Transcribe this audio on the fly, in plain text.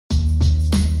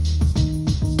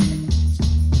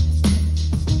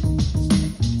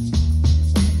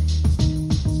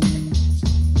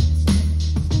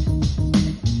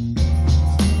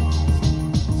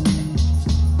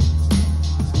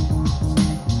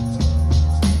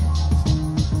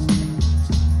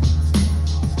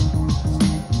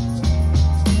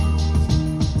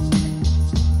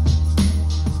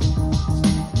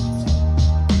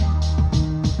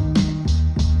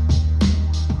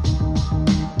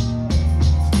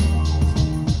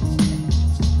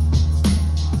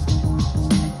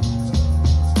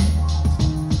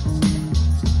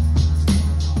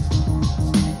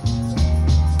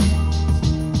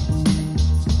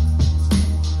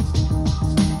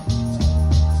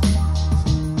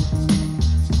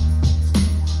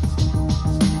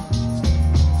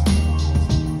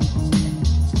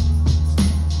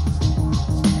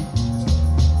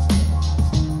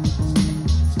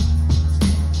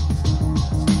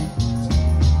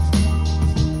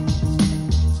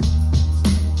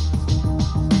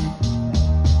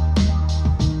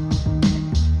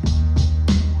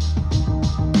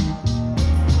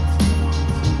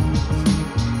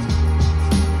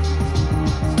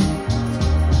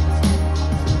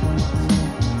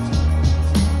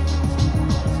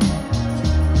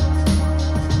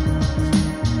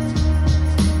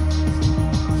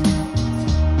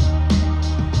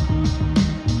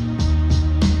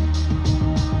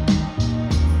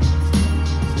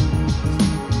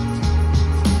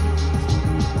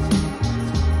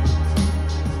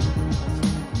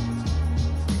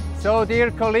So,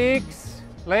 dear colleagues,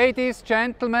 ladies,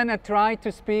 gentlemen, I try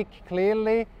to speak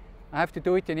clearly. I have to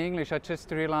do it in English, I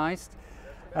just realized.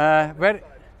 Huh? There's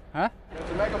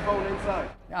a megaphone inside.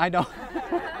 I know.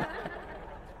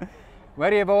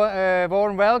 Very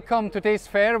warm welcome to this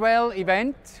farewell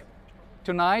event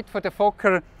tonight for the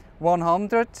Fokker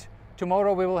 100.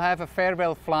 Tomorrow we will have a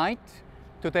farewell flight.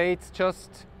 Today it's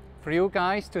just for you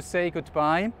guys to say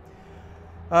goodbye.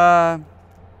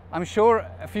 I'm sure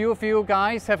a few of you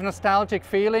guys have nostalgic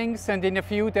feelings, and in a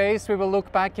few days we will look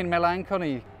back in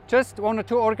melancholy. Just one or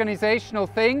two organizational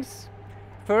things.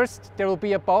 First, there will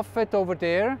be a buffet over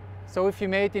there. So if you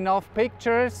made enough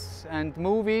pictures and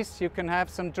movies, you can have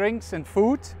some drinks and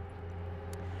food.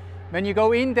 When you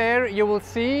go in there, you will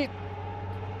see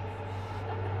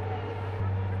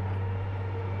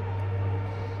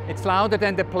it's louder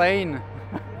than the plane.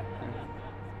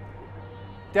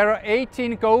 There are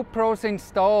 18 GoPros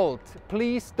installed.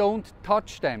 Please don't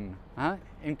touch them.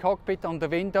 In Cockpit on the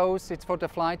windows, it's for the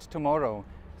flight tomorrow.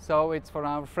 So it's for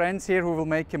our friends here who will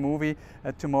make a movie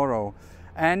tomorrow.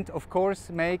 And of course,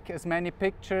 make as many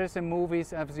pictures and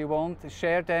movies as you want.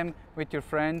 Share them with your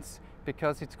friends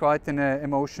because it's quite an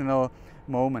emotional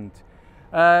moment.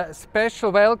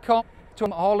 Special welcome to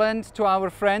Holland to our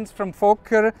friends from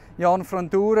Fokker, Jan van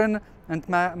Duren and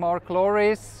Mark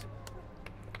Loris.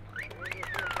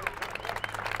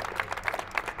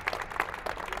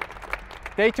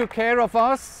 They took care of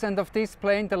us and of this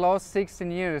plane the last 16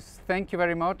 years. Thank you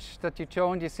very much that you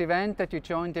joined this event, that you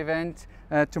joined the event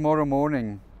tomorrow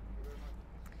morning.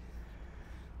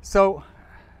 So,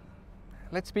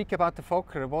 let's speak about the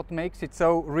Fokker. What makes it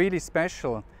so really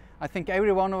special? I think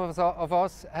every one of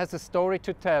us has a story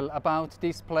to tell about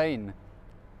this plane.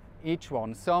 Each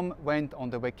one. Some went on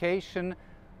the vacation,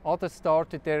 others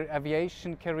started their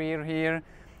aviation career here,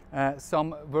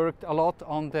 some worked a lot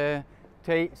on the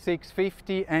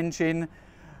T650 engine,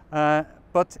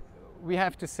 but we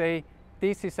have to say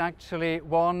this is actually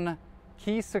one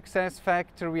key success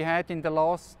factor we had in the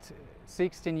last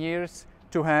 16 years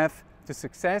to have the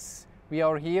success. We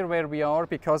are here where we are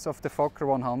because of the Fokker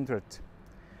 100.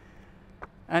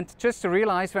 And just to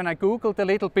realize, when I googled a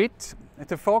little bit,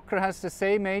 the Fokker has the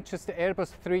same age as the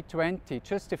Airbus 320,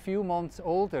 just a few months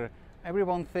older.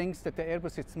 Everyone thinks that the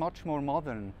Airbus is much more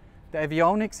modern. The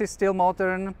avionics is still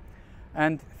modern.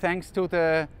 And thanks to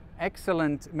the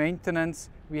excellent maintenance,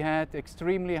 we had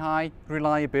extremely high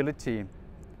reliability.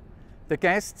 The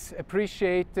guests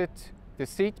appreciated the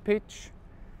seat pitch.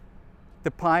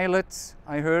 The pilots,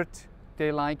 I heard,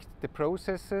 they liked the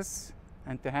processes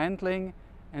and the handling.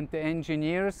 And the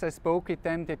engineers, I spoke with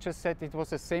them, they just said it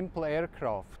was a simple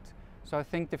aircraft. So I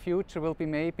think the future will be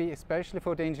maybe, especially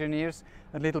for the engineers,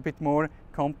 a little bit more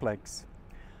complex.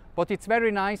 But it's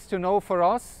very nice to know for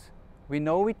us, we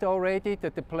know it already,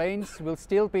 that the planes will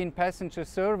still be in passenger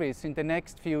service in the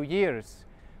next few years.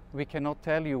 We cannot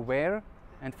tell you where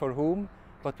and for whom,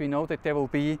 but we know that there will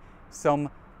be some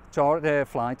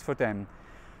flights for them.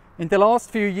 In the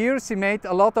last few years, we made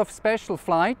a lot of special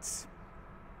flights.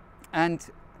 And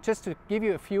just to give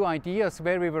you a few ideas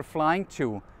where we were flying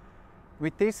to,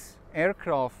 with this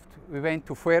aircraft, we went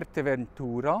to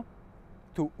Fuerteventura,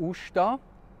 to Usta,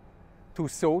 to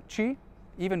Sochi.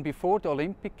 Even before the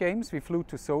Olympic Games, we flew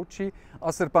to Sochi,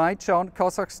 Azerbaijan,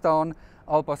 Kazakhstan,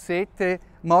 Albacete,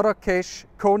 Marrakesh,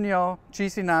 Konya,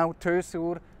 Chisinau,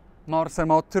 Tőször,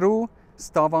 Marsa-Matruh,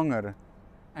 Stavanger.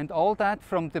 And all that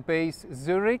from the base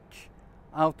Zurich,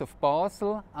 out of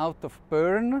Basel, out of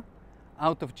Bern,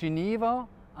 out of Geneva,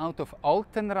 out of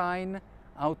Altenrhein,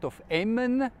 out of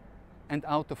Emmen, and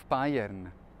out of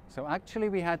Bayern. So actually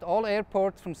we had all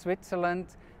airports from Switzerland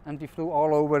and we flew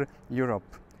all over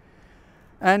Europe.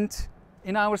 And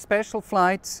in our special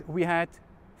flights, we had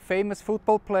famous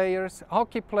football players,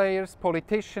 hockey players,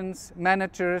 politicians,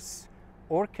 managers,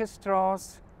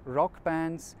 orchestras, rock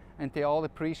bands, and they all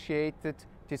appreciated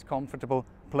this comfortable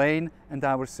plane and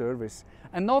our service.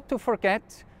 And not to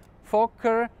forget,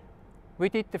 Fokker, we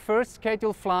did the first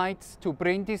scheduled flights to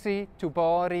Brindisi, to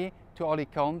Bari, to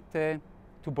Alicante,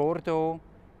 to Bordeaux,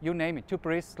 you name it, to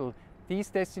Bristol.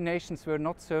 These destinations were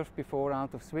not served before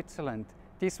out of Switzerland.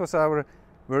 This was our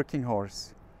working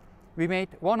horse. We made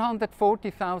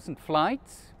 140,000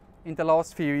 flights in the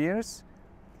last few years,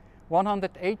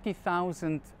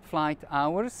 180,000 flight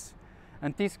hours,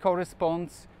 and this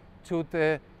corresponds to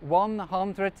the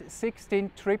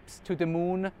 116 trips to the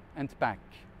moon and back.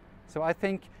 So I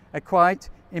think a quite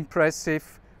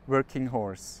impressive working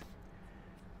horse.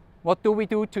 What do we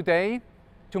do today?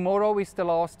 Tomorrow is the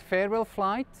last farewell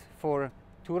flight for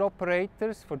tour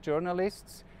operators, for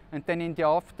journalists, and then in the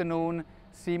afternoon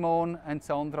Simon and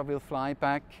Sandra will fly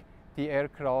back the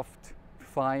aircraft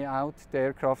fly out the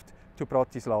aircraft to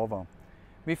Bratislava.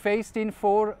 We phased in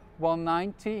 4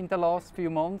 190 in the last few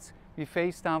months. We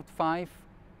phased out 5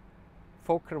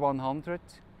 Fokker 100.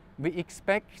 We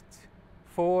expect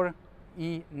 4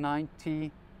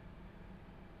 E90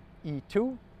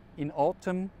 E2 in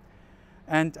autumn.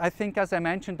 And I think, as I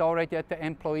mentioned already at the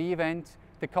employee event,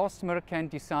 the customer can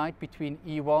decide between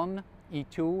E1,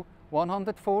 E2,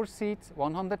 104 seats,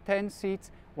 110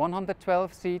 seats,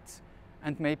 112 seats,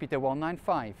 and maybe the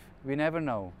 195. We never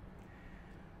know.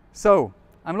 So,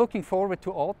 I'm looking forward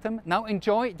to autumn. Now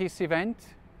enjoy this event.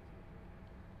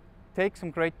 Take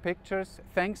some great pictures.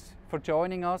 Thanks for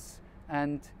joining us.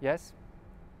 And yes,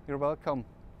 you're welcome.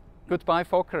 Goodbye,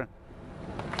 Fokker.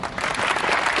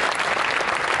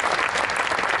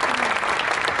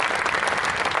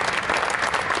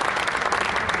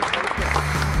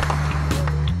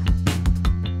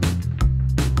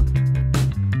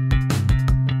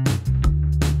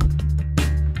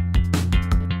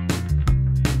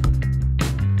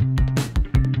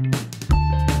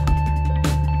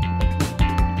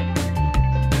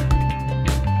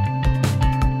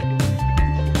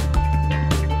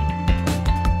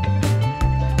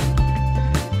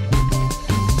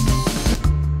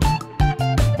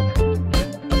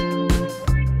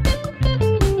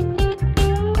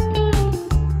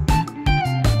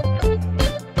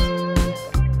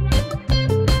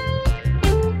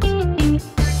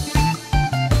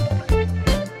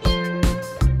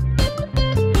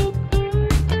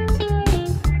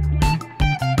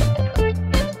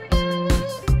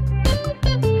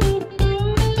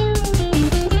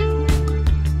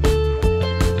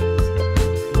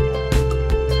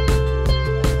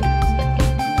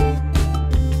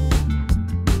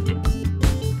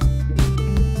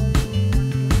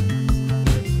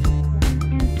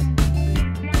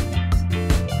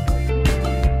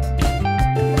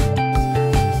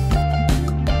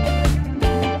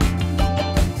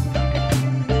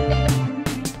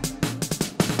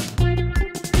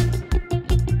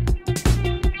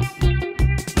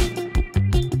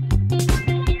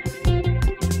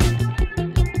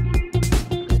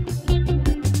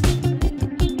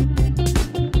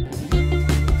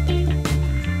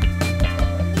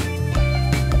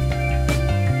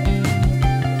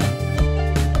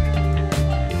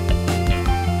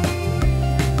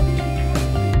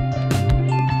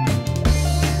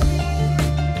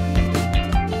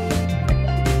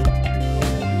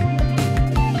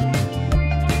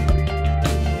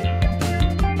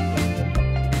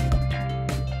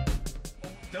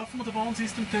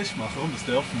 Test machen, und das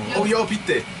dürfen wir. Oh ja,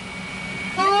 bitte! Mit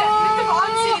dem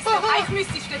Warnsystem. Eigentlich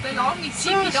müsstest du den langen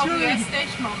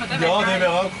GPWS-Test machen. Ja, der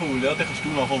wäre auch cool. Ja, den kannst du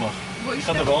nachher machen. Wo ist ich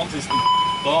habe den Warnsystem.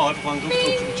 Da, einfach einen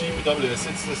Druckdruck vom GPWS.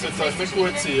 Jetzt, das sollte eigentlich nicht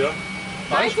gut sein, ja?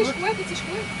 Nein, es ist gut, es ist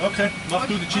gut. Okay, mach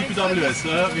du den GPWS.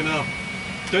 Ja, genau.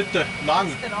 Dort, lang.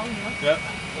 Der lang, ja.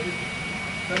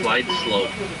 Glide slow.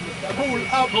 Pull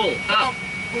up! Pull up.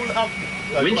 Pull up!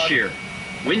 Wind shear.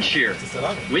 Wind shear. Ist das der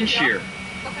lang? Wind shear.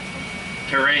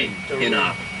 Terrain. In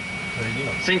up.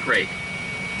 Sink rate.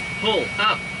 Pull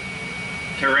up.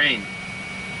 Terrain.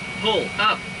 Pull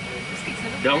up.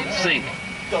 Don't sink.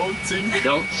 Don't sink.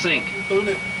 Don't sink. Tu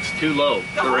nicht. Too low.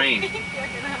 Terrain.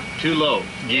 Too low.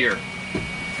 Gear.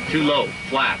 Too low.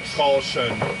 Flaps.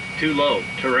 Caution. Too low.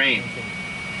 Terrain.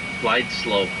 Glide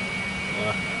slope.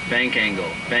 Bank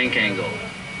angle. Bank angle.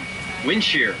 Wind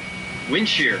shear. Wind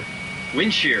shear.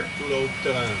 Wind shear. Too low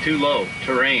terrain. Too low.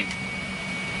 Terrain.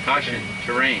 Caution.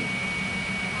 Terrain.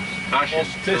 Caution.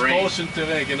 Terrain. Caution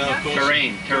terrain, genau.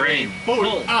 Terrain. Terrain.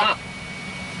 Pull up.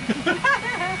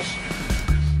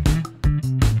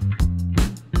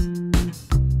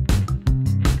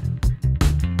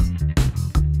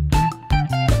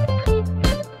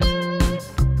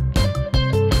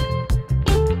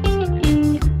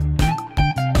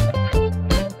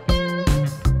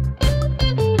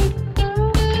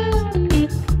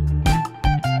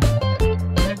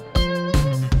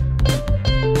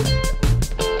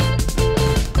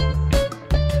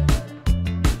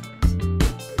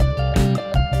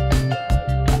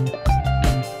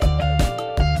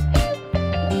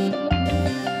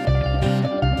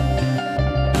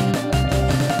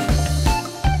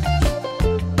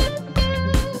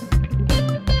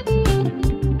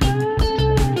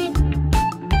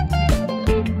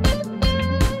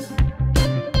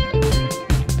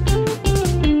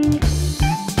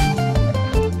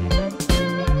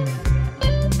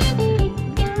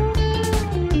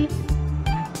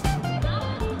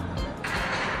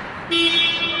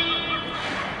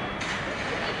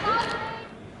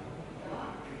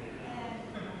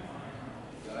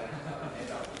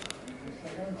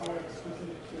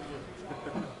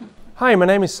 Hi, my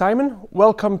name is Simon.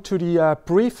 Welcome to the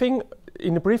briefing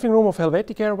in the briefing room of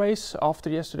Helvetic Airways. After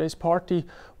yesterday's party,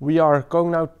 we are going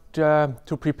now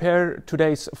to prepare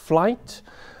today's flight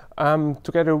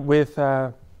together with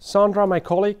Sandra, my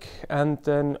colleague, and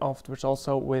then afterwards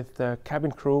also with the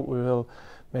cabin crew. We will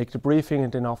make the briefing,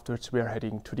 and then afterwards we are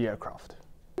heading to the aircraft.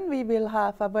 We will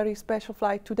have a very special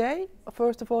flight today.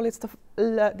 First of all, it's the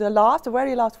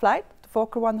very last flight, the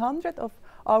Fokker 100 of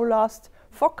our last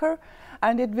Fokker,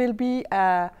 and it will be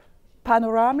a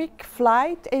panoramic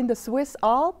flight in the Swiss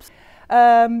Alps.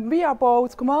 We are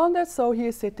both commanders, so he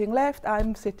is sitting left,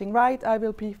 I'm sitting right. I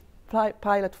will be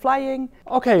pilot flying.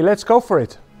 Okay, let's go for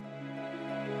it.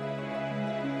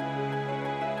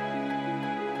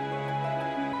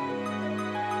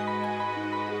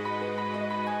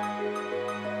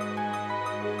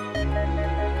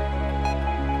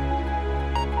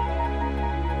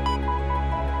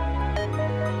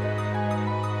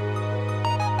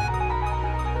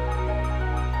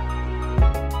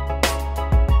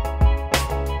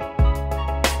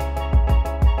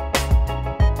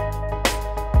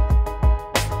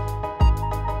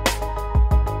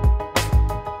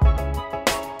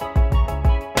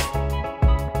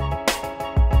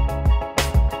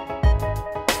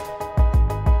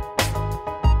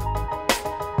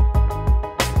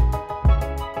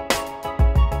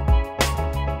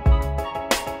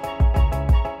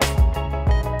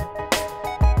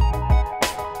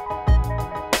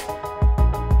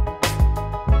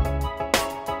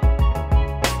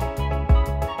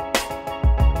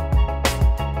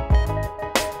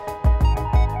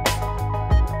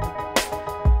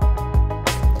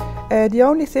 The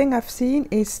only thing I've seen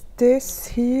is this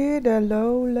here, the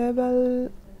low level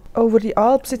over the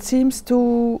Alps. It seems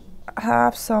to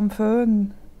have some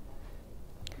fern.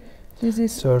 This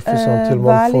is Surface until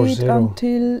valid 140.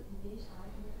 until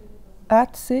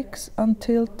at 6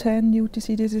 until 10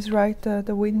 UTC. This is right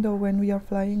the window when we are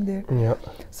flying there. Yeah.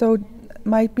 So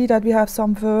might be that we have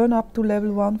some fern up to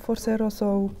level 140.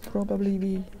 So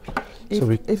probably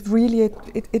if really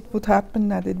it would happen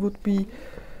that it would be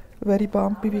very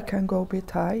bumpy, we can go a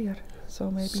bit higher. So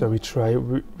maybe. So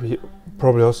we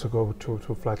probably also go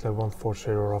to flight level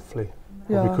 140 roughly.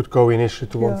 Yeah. We could go initially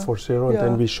to 140 and Yeah.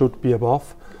 then we should be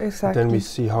above. Exactly. Then we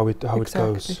see how it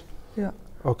goes. Yeah.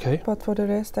 Okay. But for the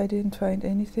rest, I didn't find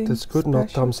anything. That's good. Special. Not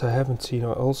thumbs I haven't seen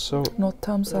also. Not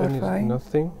thumbs are fine.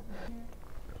 Nothing.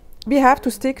 We have to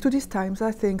stick to these times,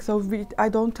 I think. So I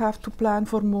don't have to plan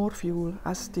for more fuel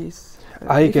as this.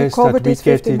 I guess that we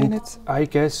get in. Minutes. I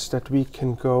guess that we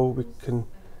can go. We can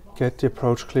get the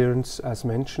approach clearance as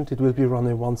mentioned. It will be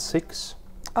runway 16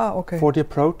 okay. for the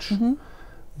approach,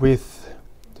 with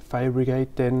the fire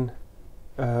brigade then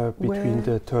between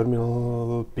the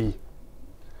terminal B.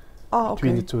 Okay.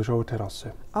 Between the two show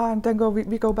terrasse. And then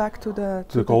we go back to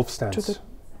the golf stands.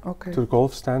 Okay. To the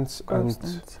golf stands, Okay.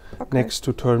 next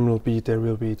to Terminal B there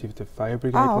will be the fire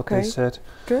brigade, what they said.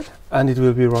 Good. And it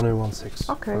will be runway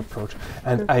 16 Okay. for approach.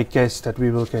 And Good. I guess that we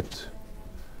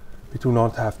do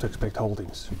not have to expect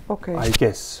holdings. Okay. I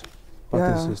guess.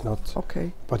 But this is not.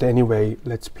 Okay. But anyway,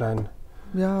 let's plan.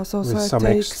 Yeah, so with I some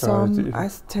take extra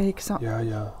some.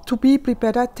 Yeah. To be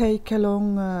prepared, I take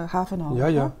along half an hour.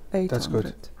 Yeah. 800. That's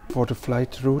good. For the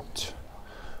flight route,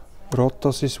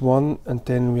 Rotos is one, and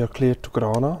then we are clear to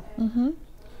Grana,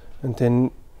 and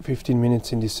then 15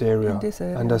 minutes in this area.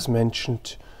 And as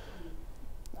mentioned,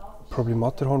 probably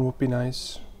Matterhorn would be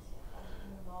nice,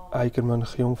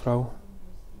 Eigermönch, Jungfrau,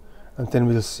 and then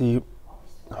we'll see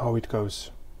how it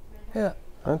goes. Yeah.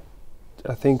 And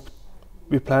I think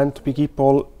we plan to be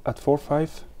Schiphol at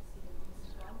 45,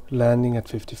 landing at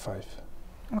 55.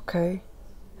 Okay.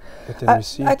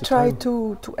 I try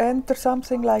to enter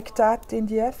something like that in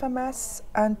the FMS,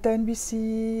 and then we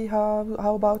see how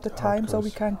about the time, so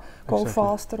we can go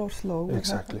faster or slow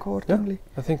accordingly.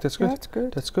 Yeah, I think that's good. Yeah, that's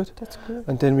good. That's good.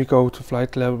 And then we go to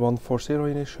flight level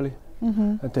 140 initially,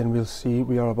 and then we'll see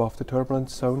we are above the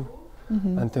turbulence zone,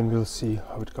 and then we'll see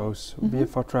how it goes.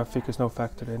 VFR traffic is now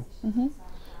factored in,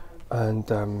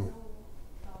 and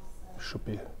should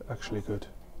be actually good.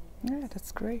 Yeah,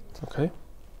 that's great. Okay.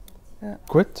 Yeah.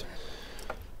 Good.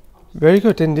 Very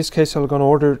good. In this case, I'm going to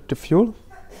order the fuel,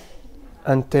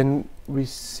 and then we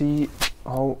see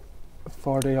how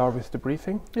far they are with the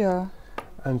briefing. Yeah.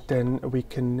 And then we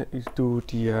can do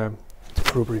the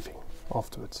crew briefing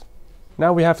afterwards.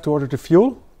 Now we have to order the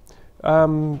fuel,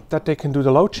 that they can do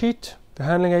the load sheet, the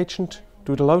handling agent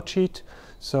do the load sheet,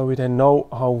 so we then know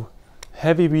how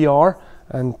heavy we are,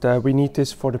 and we need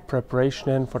this for the preparation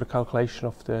and for the calculation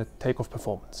of the takeoff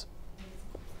performance.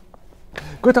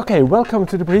 Good, okay, welcome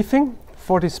to the briefing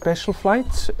for this special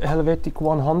flight, Helvetic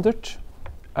 100.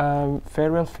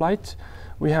 farewell flight.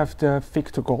 We have the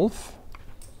Victor Golf.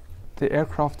 The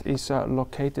aircraft is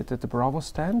located at the Bravo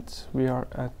stand. We are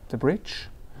at the bridge.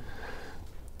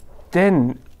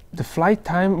 Then the flight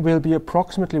time will be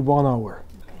approximately 1 hour.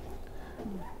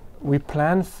 We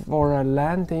plan for a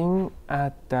landing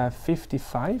at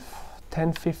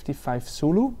 10:55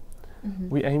 Zulu.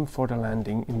 We aim for the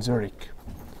landing in Zurich.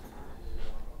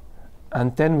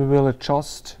 And then we will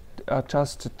adjust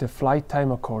the flight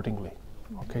time accordingly.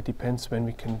 Okay, depends when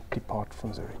we can depart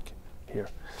from Zurich here.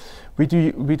 We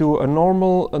do a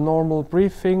normal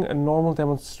briefing, a normal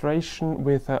demonstration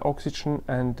with oxygen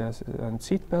and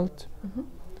seatbelt.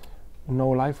 No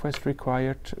life vest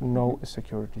required, no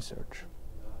security search.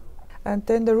 And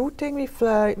then the routing, we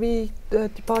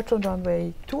depart on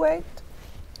runway 28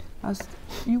 as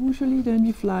usually. Then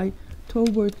we fly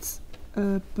towards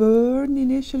Bern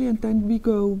initially, and then we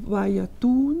go via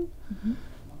Thun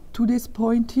to this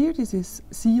point here. This is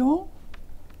Sion.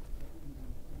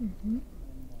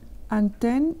 And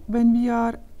then when we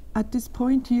are at this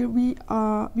point here, we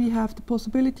have the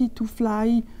possibility to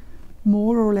fly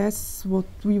more or less what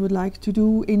we would like to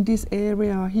do in this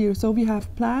area here. So we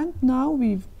have planned now.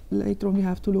 Later on we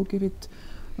have to look if it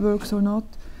works or not,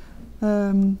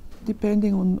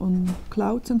 depending on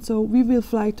clouds. And so we will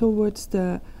fly towards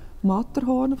the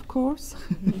Matterhorn, of course.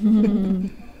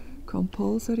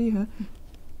 Compulsory, huh?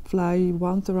 Fly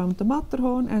once around the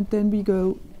Matterhorn, and then we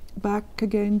go back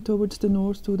again towards the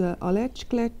north to the Aletsch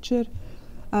Gletscher,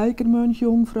 Eigermönch,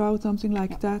 Jungfrau, something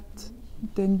like that.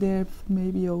 Then there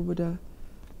maybe over the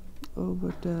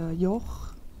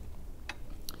Joch.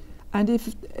 And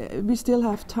if we still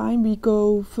have time, we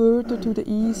go further to the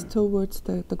east towards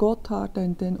the Gotthard,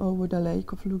 and then over the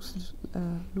Lake of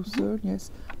Lucerne,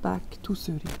 yes, back to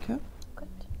Zurich. Huh?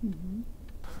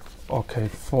 Okay,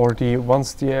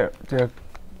 once the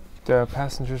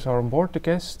passengers are on board, the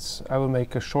guests, I will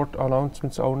make a short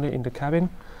announcements only in the cabin,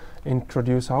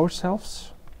 introduce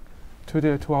ourselves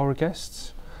to our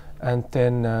guests, and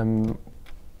then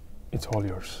it's all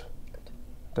yours.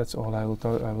 That's all I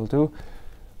will do.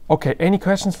 Okay, any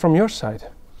questions from your side?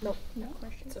 No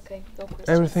questions. Okay, no questions.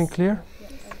 Everything clear? Yeah.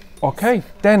 Okay,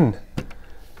 then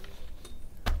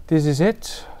this is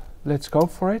it. Let's go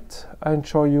for it. I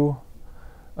enjoy you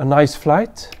a nice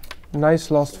flight, nice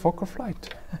last Fokker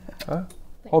flight.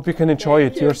 Hope you can enjoy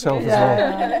it yourself as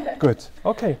well. Good.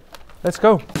 Okay, let's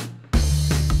go.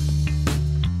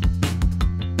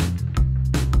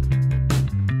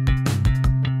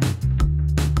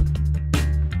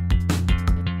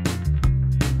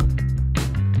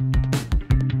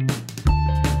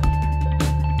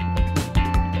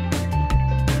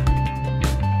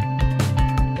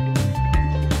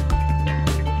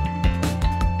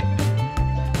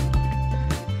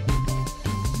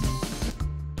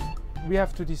 We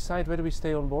have to decide whether we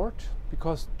stay on board,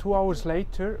 because 2 hours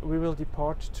later we will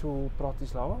depart to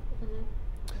Bratislava,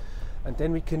 and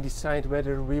then we can decide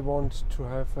whether we want to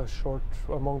have a short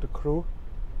among the crew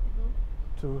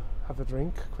to have a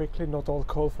drink quickly, not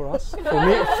alcohol for us.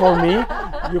 For me,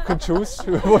 you can choose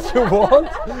what you want.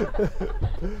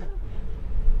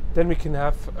 Then we can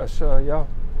have a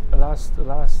last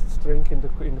drink in the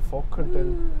Fokker, and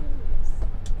then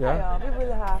we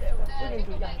will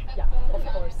do that. Yeah, of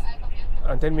course.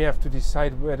 And then we have to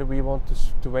decide whether we want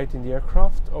to wait in the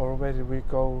aircraft or whether we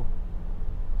go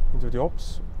into the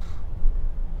Alps.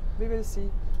 We will see.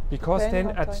 Because then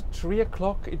at 3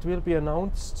 o'clock it will be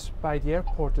announced by the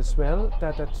airport as well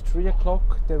that at 3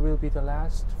 o'clock there will be the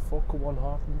last Fokker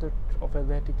 100 of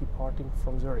Helvetic departing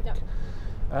from Zurich. Yeah.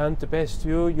 And the best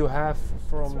view you have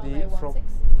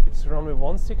it's runway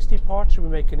 16 departure. We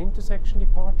make an intersection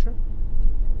departure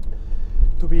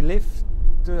to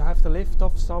have the lift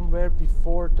off somewhere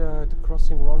before the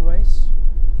crossing runways,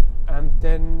 and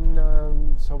then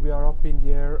so we are up in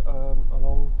the air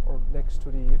along or next to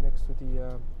the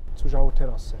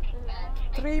Zuschauerterrasse.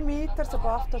 3 meters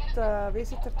above that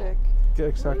visitor deck.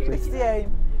 Exactly. It's the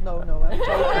aim. No, I'm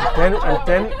joking. and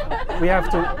then we have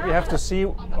to see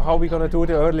how we're gonna do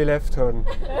the early left turn.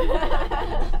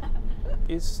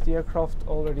 Is the aircraft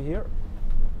already here?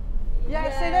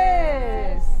 Yes, it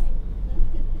is.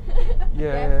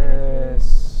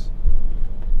 Yes.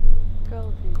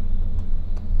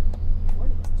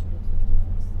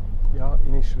 Ja,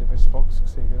 initially was Fox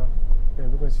gesehen, genau. Ja,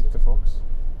 wir sehen den Fox.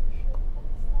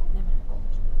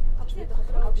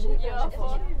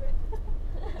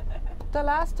 The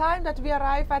last time that we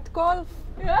arrive at Golf.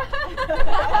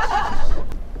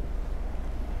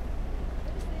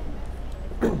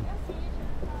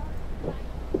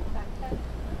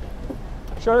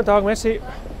 Schönen Tag, merci.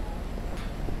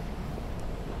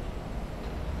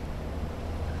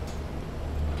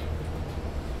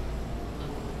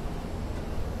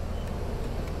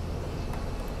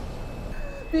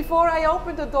 before I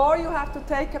open the door, you have to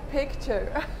take a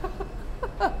picture.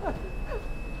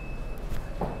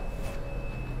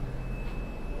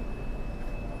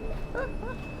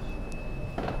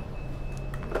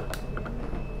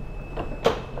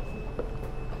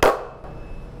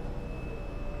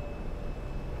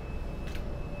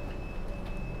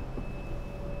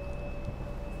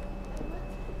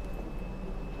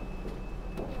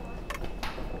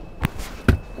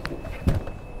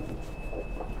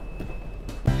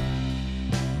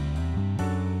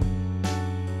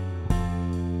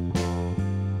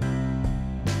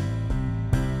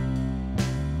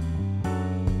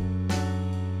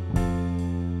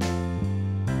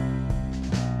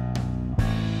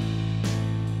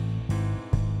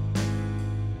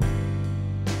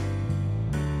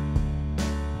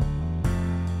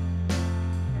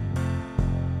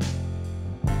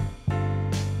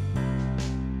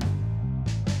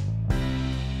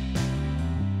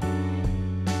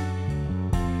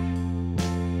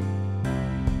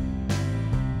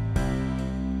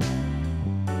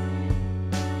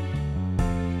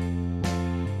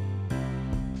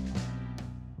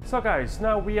 So guys,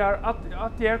 now we are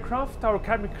at the aircraft. Our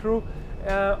cabin crew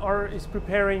is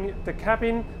preparing the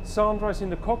cabin. Sandra is in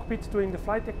the cockpit doing the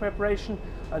flight deck preparation,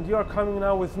 and you are coming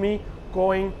now with me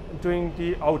doing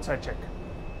the outside check.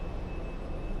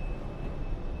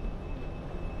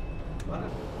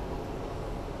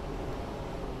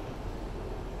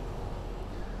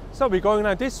 So we're going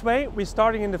now this way. We're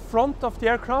starting in the front of the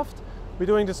aircraft. We're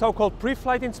doing the so-called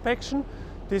pre-flight inspection.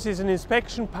 This is an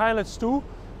inspection pilots do.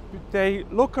 They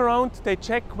look around, they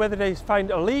check whether they find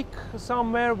a leak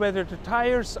somewhere, whether the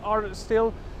tires are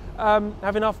still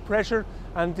have enough pressure,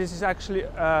 and this is actually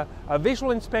a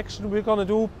visual inspection we're going to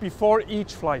do before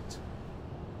each flight.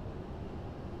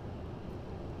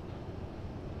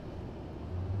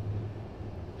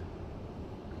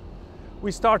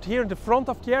 We start here in the front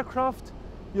of the aircraft.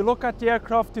 You look at the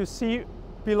aircraft, you see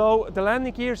below the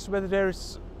landing gears whether there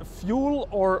is fuel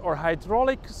or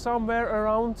hydraulic somewhere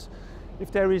around.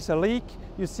 If there is a leak,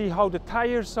 you see how the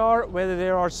tires are, whether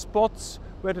there are spots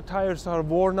where the tires are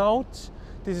worn out.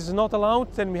 This is not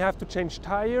allowed, then we have to change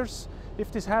tires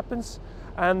if this happens.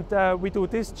 And we do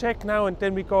this check now, and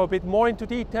then we go a bit more into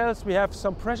details. We have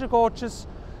some pressure gauges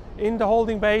in the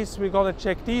holding bays. We're going to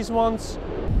check these ones.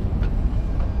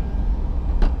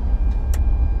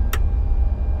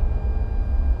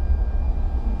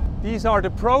 These are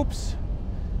the probes,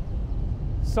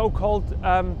 so-called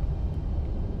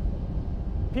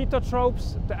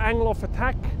pitotropes, the angle of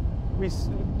attack. We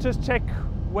just check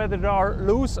whether they are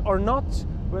loose or not,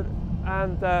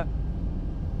 and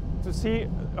to see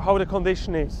how the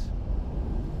condition is.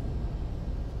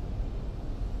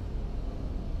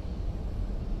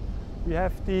 We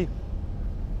have the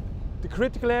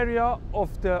critical area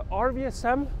of the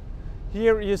RVSM.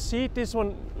 Here you see this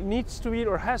one needs to be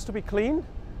or has to be clean,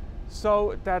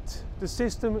 so that the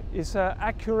system is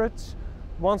accurate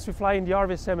once we fly in the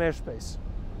RVSM airspace.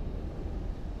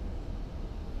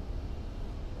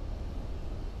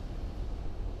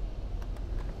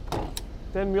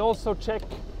 Then we also check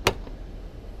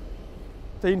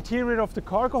the interior of the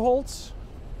cargo holds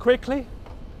quickly.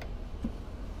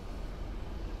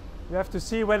 We have to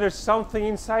see whether there's something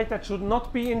inside that should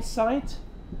not be inside.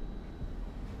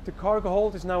 The cargo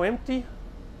hold is now empty.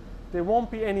 There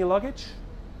won't be any luggage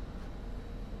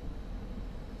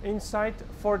inside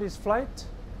for this flight.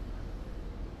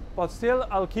 But still,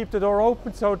 I'll keep the door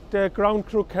open so the ground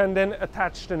crew can then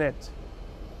attach the net.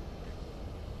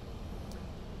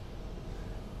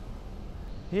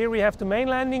 Here we have the main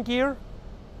landing gear.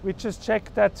 We just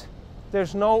check that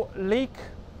there's no leak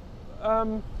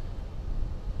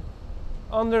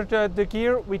under the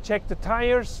gear. We check the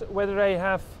tires, whether they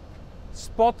have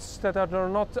spots that are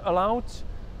not allowed.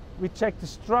 We check the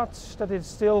struts, that it's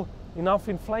still enough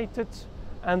inflated,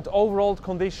 and overall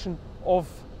condition of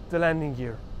the landing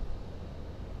gear.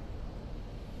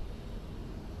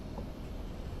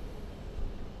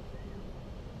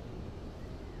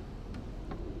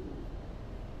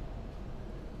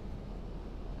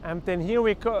 And then here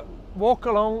we walk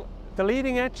along the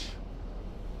leading edge.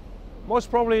 Most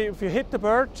probably if you hit the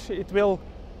bird, the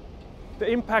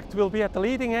impact will be at the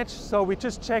leading edge, so we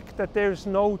just check that there's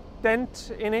no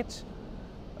dent in it,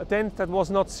 a dent that was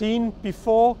not seen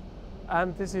before,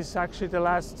 and this is actually the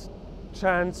last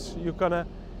chance you're gonna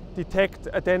detect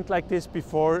a dent like this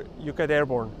before you get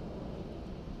airborne.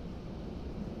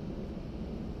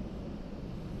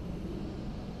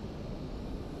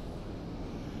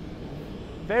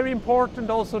 Very important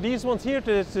also these ones here,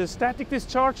 the static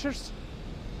dischargers.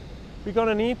 We're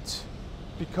gonna need,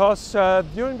 because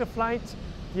during the flight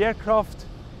the aircraft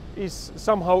is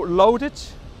somehow loaded,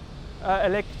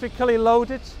 electrically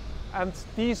loaded, and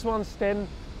these ones then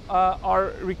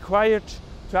are required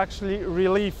to actually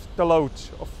relieve the load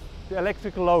of the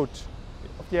electrical load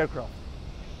of the aircraft.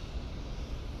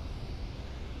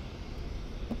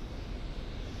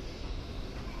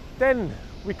 Then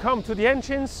we come to the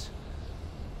engines,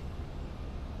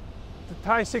 the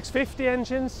Thai 650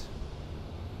 engines.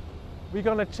 We're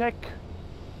going to check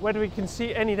whether we can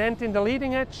see any dent in the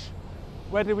leading edge,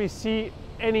 whether we see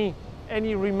any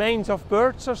remains of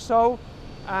birds or so,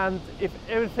 and if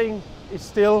everything is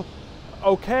still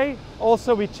okay.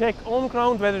 Also we check on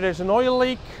ground whether there's an oil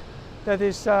leak that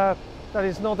is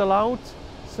not allowed.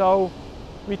 So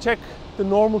we check the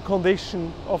normal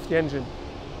condition of the engine.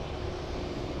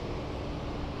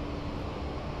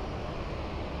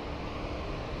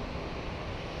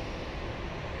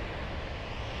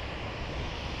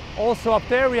 Also up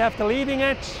there we have the leading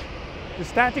edge, the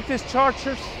static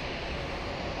dischargers,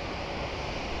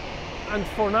 and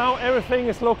for now everything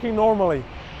is looking normally.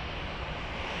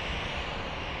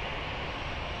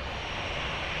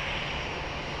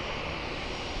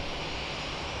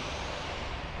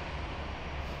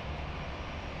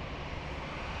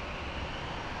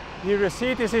 Here you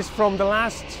see this is from the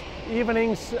last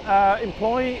evening's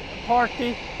employee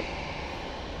party.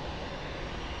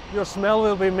 Your smell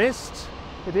will be missed.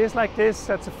 It is like this,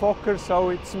 that's a Fokker, so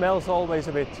it smells always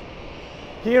a bit.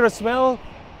 Here as well,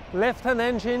 left-hand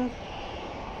engine.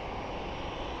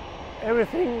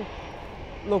 Everything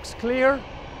looks clear,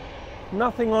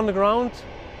 nothing on the ground,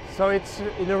 so it's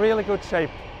in a really good shape.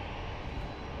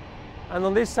 And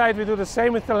on this side we do the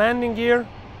same with the landing gear.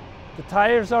 The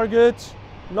tires are good,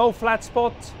 no flat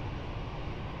spot.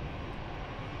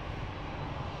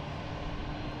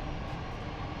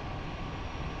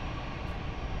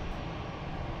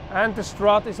 And the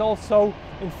strut is also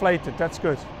inflated, that's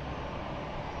good.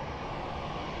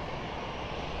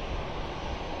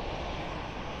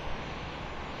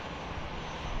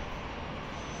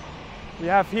 We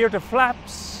have here the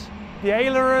flaps, the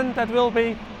aileron that will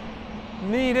be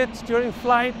needed during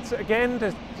flight, again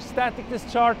the static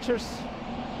dischargers.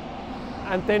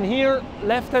 And then here,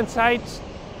 left hand side,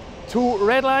 2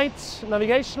 red lights,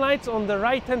 navigation lights. On the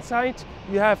right hand side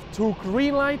you have 2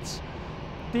 green lights.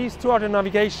 These 2 are the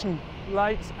navigation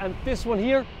lights, and this one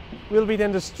here will be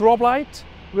then the strobe light.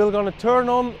 We're going to turn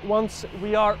on once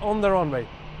we are on the runway.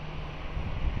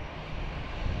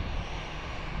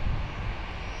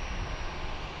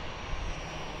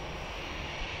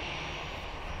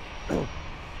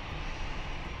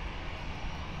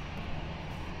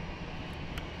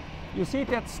 You see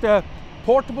that's the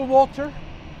portable water.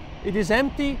 It is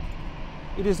empty,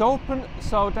 it is open,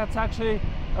 so that's actually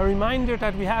a reminder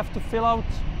that we have to fill out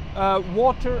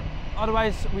water,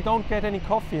 otherwise we don't get any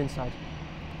coffee inside.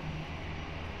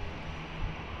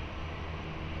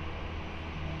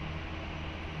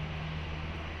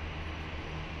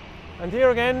 And here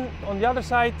again, on the other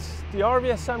side, the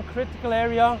RVSM critical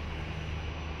area,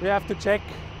 we have to check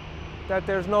that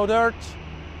there's no dirt,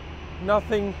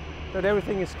 nothing, that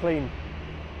everything is clean.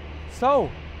 So,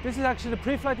 this is actually the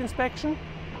pre-flight inspection.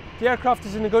 The aircraft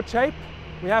is in a good shape.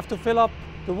 We have to fill up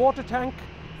the water tank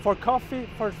for coffee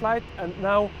for flight, and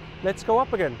now let's go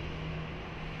up again.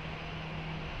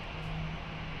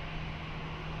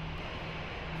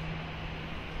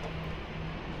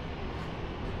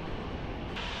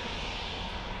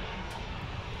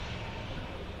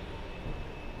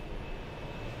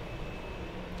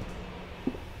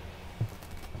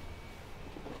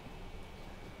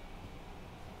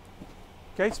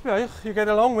 Geht's bei euch? You get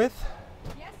along with?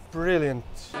 Yes. Brilliant.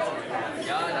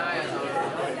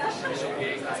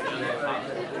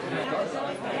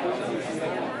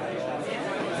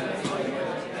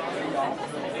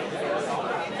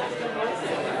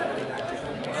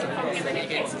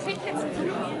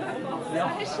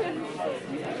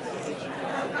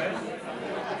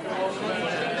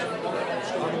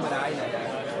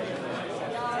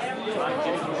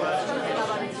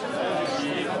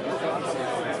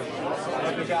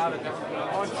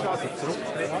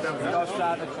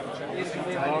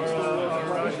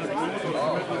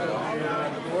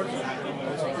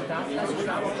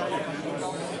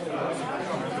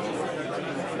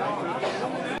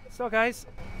 So guys,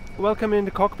 welcome in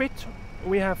the cockpit.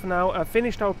 We have now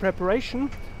finished our preparation.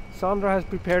 Sandra has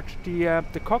prepared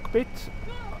the cockpit.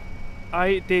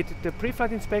 I did the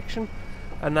pre-flight inspection,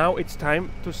 and now it's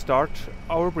time to start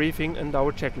our briefing and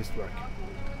our checklist work.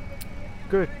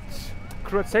 Good.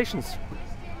 Congratulations.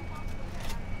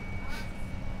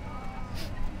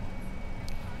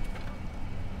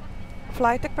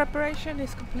 Flight deck preparation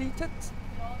is completed.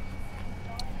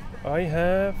 I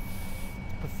have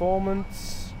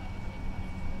performance,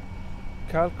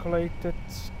 calculated,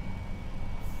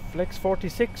 flex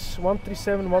 46,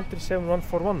 137, 137,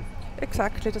 141.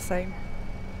 Exactly the same.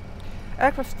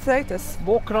 Aircraft status.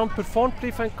 Walk around performed,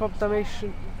 pre-flight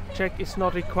contamination check is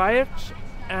not required,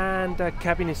 and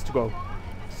cabin is to go.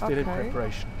 Still in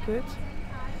preparation. Good.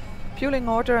 Fueling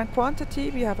order and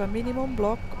quantity, we have a minimum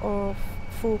block of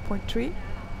 4.3.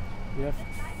 We have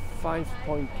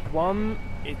 5.1,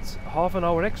 it's half an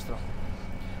hour extra.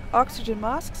 Oxygen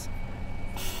masks.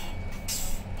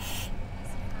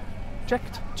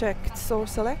 Checked. Checked.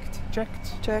 Source select.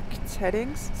 Checked. Checked.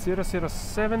 Headings.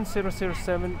 007,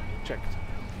 007, checked.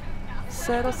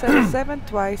 007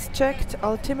 twice checked.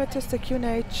 Altimeter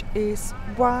QNH is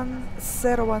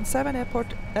 1017.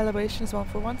 Airport elevation is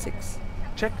 1416.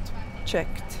 Checked.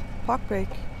 Checked. Park brake.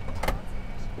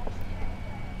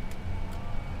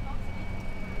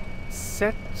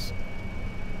 Set.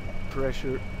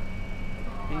 Pressure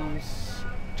is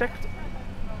checked.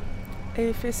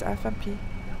 AFIS FMP.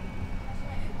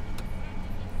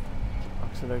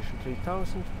 Acceleration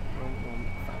 3000.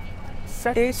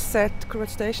 Set. Is set. Crew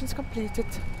stations completed.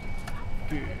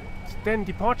 Good. Then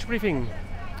departure briefing.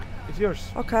 It's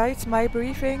yours. Okay, it's my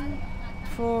briefing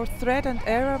for threat and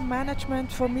error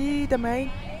management. For me, the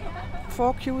main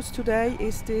focus today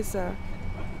is this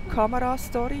camera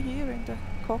story here in the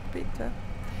cockpit.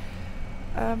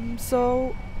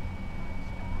 So,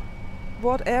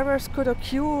 what errors could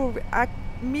occur? I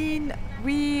mean,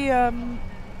 we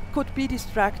could be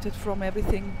distracted from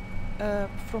everything,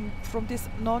 from this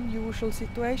non-usual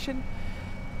situation.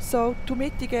 So, to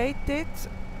mitigate it,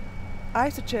 I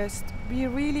suggest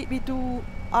we do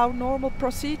our normal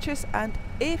procedures, and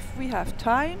if we have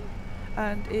time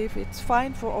and if it's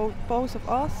fine for both of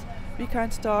us, we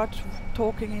can start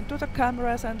talking into the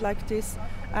cameras and like this,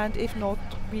 and if not,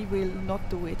 we will not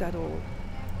do it at all.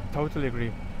 Totally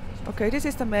agree. Okay, this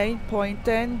is the main point.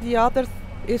 Then the other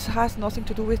has nothing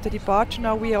to do with the departure.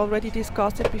 Now, we already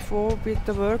discussed it before with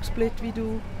the work split we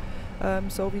do.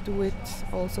 So we do it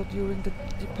also during the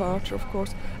departure, of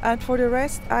course. And for the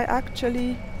rest, I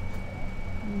actually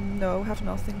have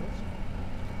nothing.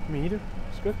 Me either.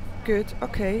 It's good. Good.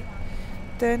 Okay.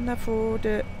 Then for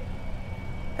the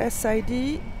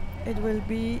SID, there will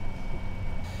be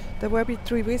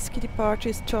 3 whiskey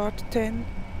departures, chart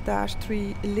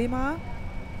 10-3 Lima.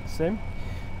 Same.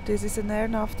 This is an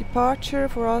AirNav departure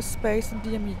for us based on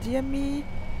DME.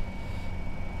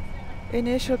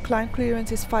 Initial climb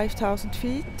clearance is 5,000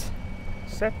 feet.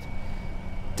 Set.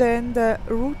 Then the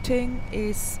routing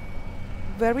is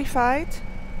verified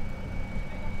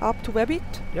up to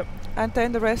Webit. Yep. And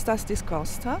then the rest as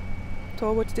discussed,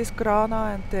 towards this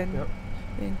Grana and then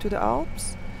into the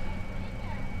Alps.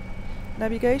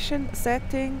 Navigation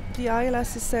setting, the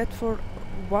ILS is set for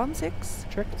 16.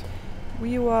 Checked.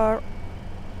 VUR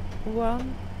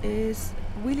 1 is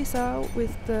Willisau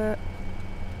with the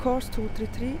course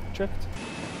 233. Checked.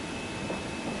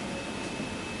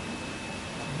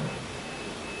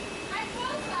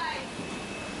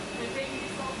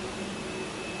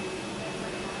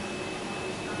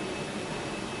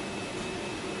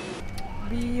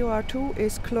 VUR 2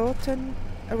 is Cloten,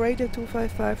 a radial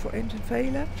 255 for engine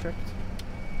failure. Checked.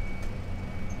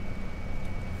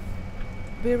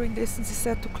 Bearing distance is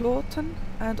set to Cloten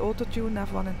and auto tune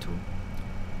nav 1 and 2.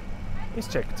 Is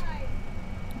checked.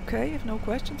 Okay, if no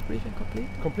questions, briefing complete.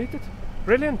 Completed.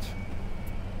 Brilliant.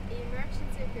 The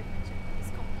emergency equipment check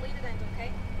is completed and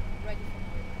okay. Ready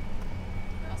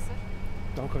for Wasser.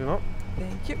 Danke vielmals.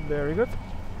 Thank you. Very good.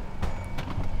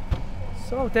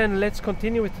 So then let's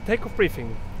continue with the takeoff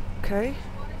briefing. Okay.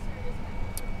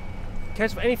 In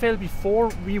case of any fail before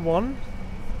V1,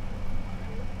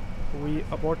 we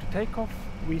abort the takeoff,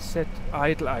 we set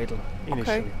idle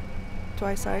initially. Okay.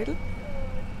 Twice idle.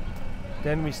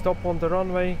 Then we stop on the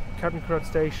runway, cabin crew at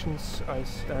stations, I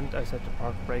set the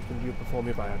park brake and you perform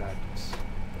your aviators.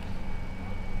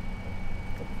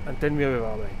 And then we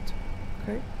evaluate.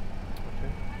 Okay.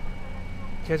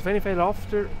 In case of any fail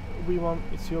after V1,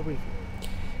 it's your briefing.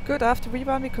 Good, after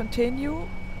V1 we continue.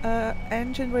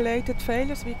 Engine related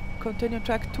failures, we continue on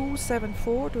track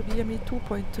 274 to DME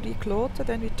 2.3 Clote,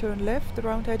 then we turn left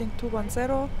around heading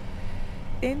 210,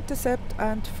 intercept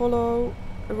and follow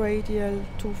radial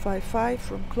 255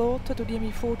 from Clote to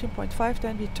DME 14.5,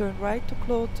 then we turn right to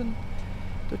Cloten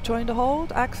to join the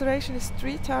hold. Acceleration is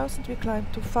 3000, we climb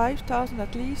to 5000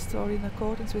 at least, or in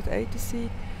accordance with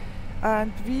ATC,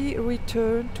 and we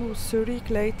return to Zurich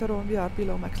later on. We are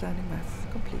below max landing mass.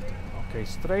 Completed. Okay,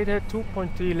 straight ahead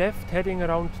 2.3 left, heading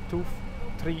around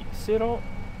 230,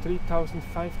 3000,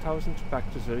 5000, back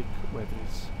to Zurich, where it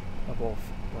is above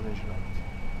 1 engine out.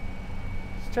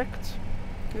 It's checked.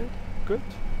 Good. Good.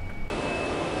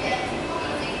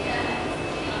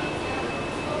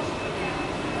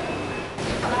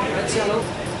 Hallo?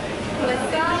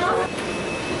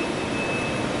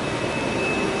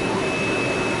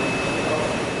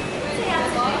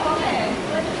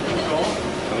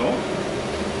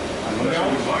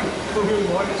 Guten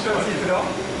Morgen, schön, Sie da.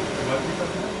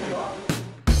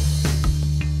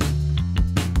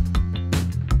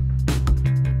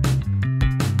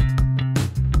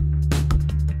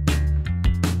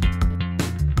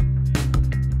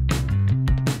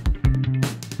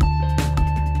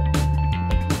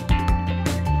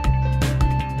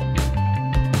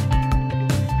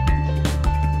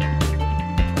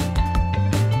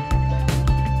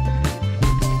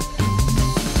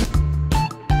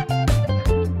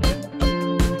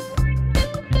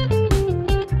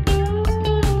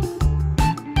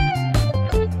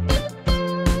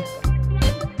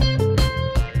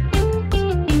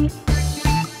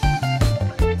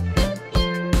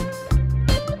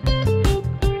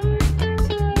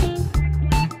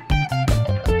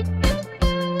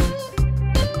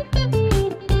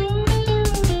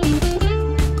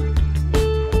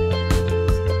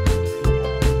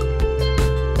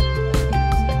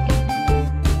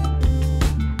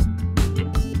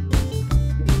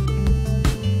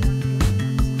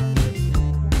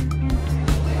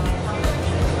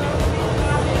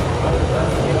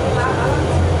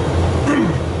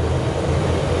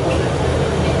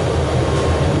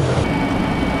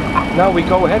 Now we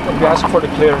go ahead and we ask for the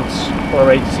clearance, for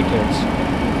ATC clearance.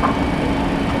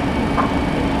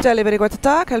 Delivery, guten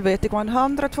Tag, Helvetic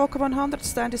 100, Fokker 100,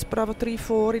 stand is Bravo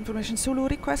 34, information Zulu,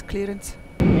 request clearance.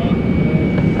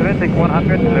 Helvetic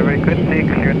 100, delivery good,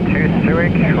 cleared to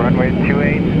Zurich, runway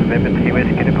 28, November 3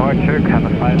 Whiskey departure, cover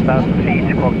 5,000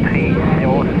 feet, squawk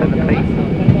 3073.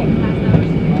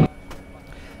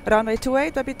 Runway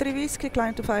 28, Baby 3 Whiskey,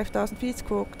 climb to 5,000 feet,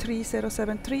 squawk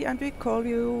 3073, and we call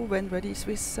you when ready,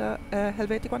 Swiss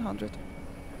Helvetic 100.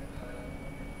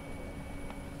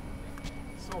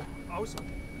 So, also.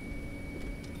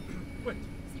 Good.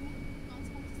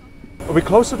 We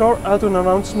close the door, I'll do an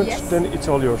announcement, yes. Then it's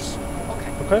all yours.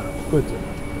 Okay. Okay? Good.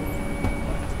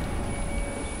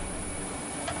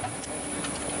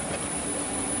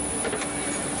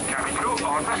 Cabin crew,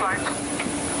 on the flight.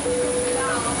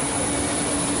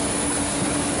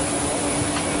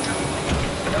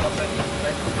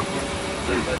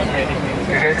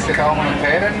 Geschätzte Damen und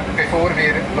Herren, bevor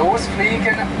wir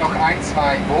losfliegen, noch ein,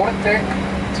 zwei Worte.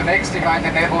 Zunächst in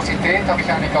meiner Nervosität habe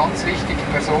ich eine ganz wichtige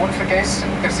Person vergessen,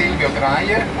 der Silvio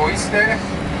Dreyer. Wo ist er?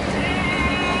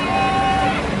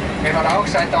 Er war auch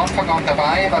seit Anfang an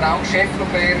dabei, war auch Chef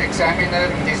Air Examiner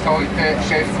und ist heute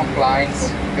Chef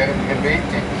Compliance der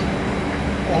Helvetic.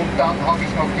 Und dann habe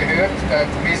ich noch gehört, that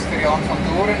Mr. Jan van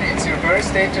Doren, it's your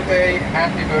birthday today.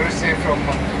 Happy birthday from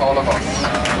all of us.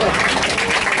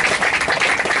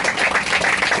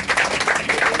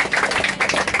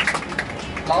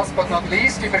 Last but not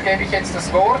least übergebe ich jetzt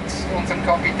das Wort unserem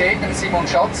Kapitän Simon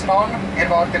Schatzmann. Er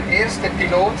war der erste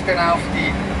Pilot, der auf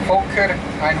die Fokker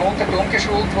 100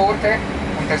 umgeschult wurde.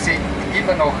 Und er sieht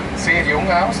immer noch sehr jung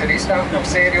aus, er ist auch noch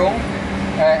sehr jung.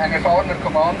 Ein erfahrener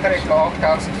Commander, etwa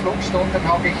 8000 Flugstunden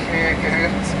habe ich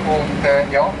gehört.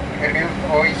 Und ja, er will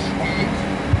euch die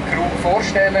Crew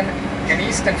vorstellen.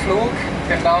 Genießt den Flug,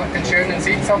 den schönen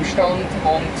Sitzabstand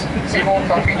und Simon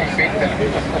kann mich nicht finden.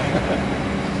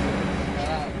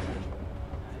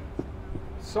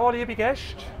 So, liebe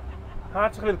Gäste,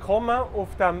 herzlich willkommen auf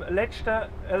dem letzten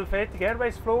Helvetic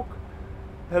Airways Flug.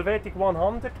 Helvetic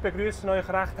 100 begrüßen euch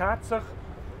recht herzlich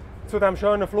zu diesem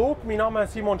schönen Flug. Mein Name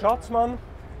ist Simon Schatzmann.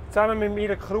 Zusammen mit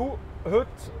meiner Crew heute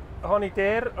habe ich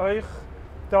euch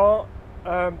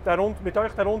mit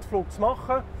euch den Rundflug zu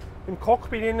machen. Im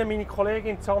Cockpit meine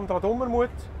Kollegin Sandra Dummermuth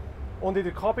und in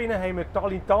der Kabine haben wir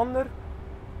Talin Tanner,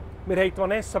 wir haben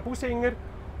Vanessa Businger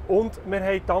und wir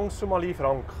haben Angst Somali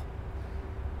Frank.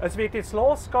 Es wird jetzt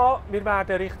losgehen, wir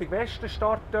werden Richtung Westen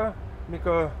starten,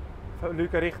 wir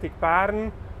fliegen Richtung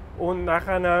Bern und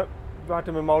nachher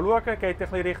werden wir mal schauen, geht ein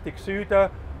bisschen Richtung Süden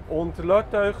und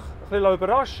lasst euch ein bisschen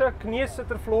überraschen, genießt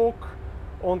den Flug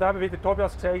und eben, wie der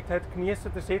Tobias gesagt hat, genießt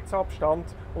den Sitzabstand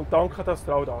und danke, dass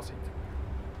ihr auch da seid.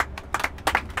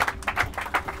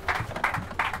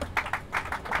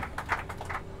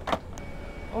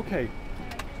 Okay.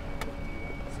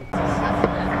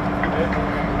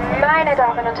 Meine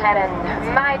Damen und Herren,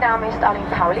 mein Name ist Aline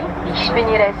Pauli, ich bin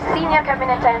Ihre Senior Cabin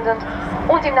Attendant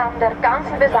und im Namen der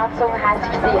ganzen Besatzung heiße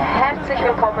ich Sie herzlich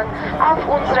willkommen auf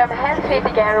unserem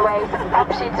Helvetic Airways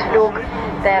Abschiedsflug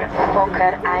der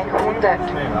Fokker 100.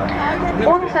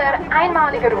 Unser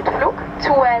einmaliger Rundflug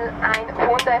zu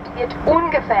L100 wird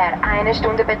ungefähr 1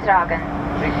 Stunde betragen.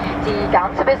 Die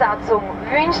ganze Besatzung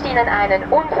wünscht Ihnen einen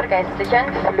unvergesslichen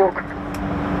Flug.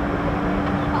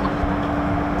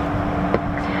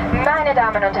 Meine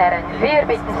Damen und Herren, wir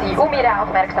bitten Sie um Ihre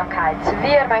Aufmerksamkeit.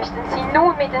 Wir möchten Sie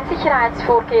nun mit den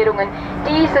Sicherheitsvorkehrungen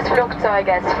dieses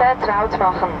Flugzeuges vertraut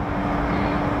machen.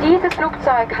 Dieses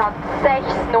Flugzeug hat 6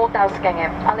 Notausgänge.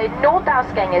 Alle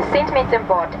Notausgänge sind mit dem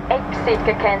Wort Exit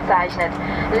gekennzeichnet.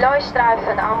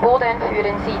 Leuchtstreifen am Boden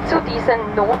führen Sie zu diesen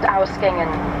Notausgängen.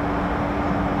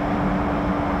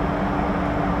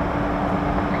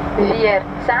 Wir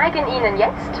zeigen Ihnen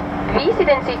jetzt, wie Sie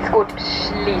den Sitzgurt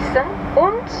schließen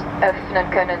und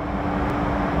öffnen können.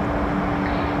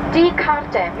 Die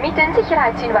Karte mit den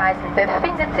Sicherheitshinweisen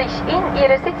befindet sich in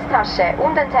Ihrer Sitztasche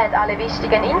und enthält alle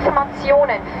wichtigen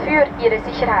Informationen für Ihre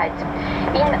Sicherheit.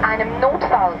 In einem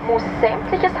Notfall muss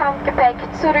sämtliches Handgepäck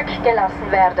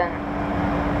zurückgelassen werden.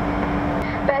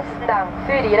 Besten Dank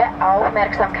für Ihre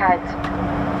Aufmerksamkeit.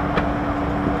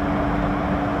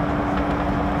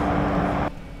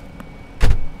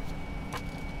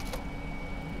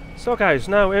 So guys,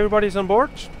 now everybody's on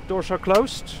board, doors are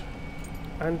closed,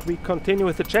 and we continue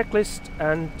with the checklist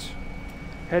and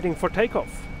heading for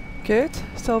takeoff. Good.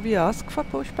 So we ask for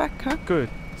pushback, huh? Good.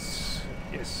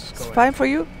 Yes, It's fine for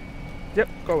you? Yep,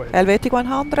 go ahead. Helvetic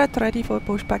 100, ready for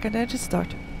pushback and engine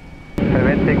start.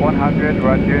 Helvetic 100,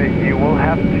 roger. You will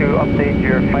have to update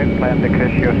your flight plan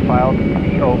because your filed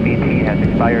TOBT has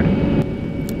expired.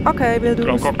 Okay, we'll do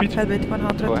Cockpit. Helvetic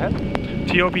 100. Go ahead.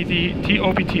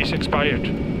 TOBT is expired.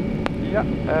 Ja,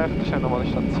 das ist ja nochmal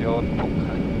eine Station.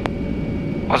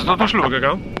 Also da schauen,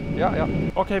 gell? Ja, ja.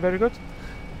 Okay, very good.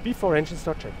 Before engine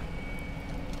start check.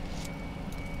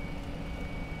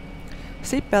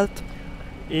 Seatbelt.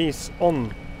 Is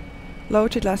on.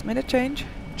 Loaded last minute change.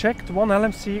 Checked 1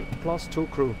 LMC plus 2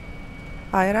 crew.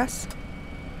 IRS.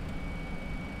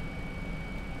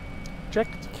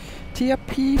 Checked.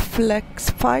 TRP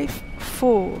Flex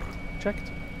 5-4.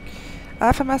 Checked.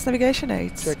 FMS navigation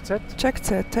aids. Checked set. Checked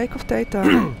set. Takeoff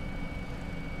data.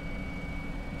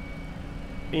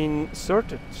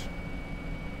 Inserted.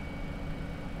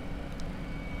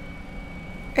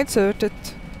 Inserted.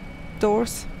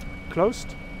 Doors.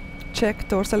 Closed. Check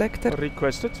door selector.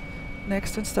 Requested.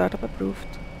 Next and startup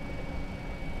approved.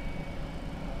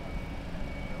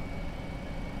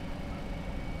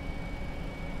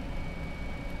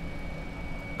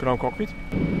 Ground cockpit.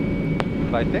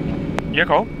 Flight Deck. Ja,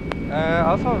 go.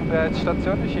 Also, die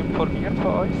Station ist informiert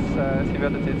von uns. Sie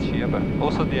werden es jetzt schieben.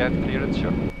 Also, die hat Clearance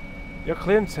schon. Ja,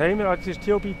 Clearance haben wir. Das ist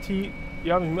TOBT.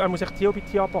 Ja, er muss echt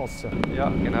TOBT anpassen.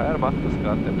 Ja, genau, er macht das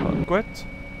gerade im Fall. Gut.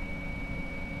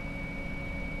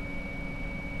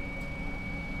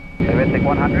 Helvetic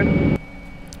 100.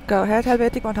 Go ahead,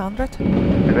 Helvetic 100.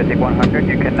 Helvetic 100,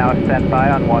 you can now stand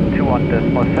by on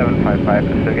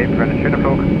 121.755. Ist okay für einen schönen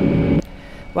Flug.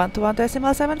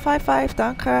 121.755,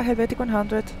 danke, Helvetic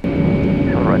 100.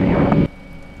 Alrighty.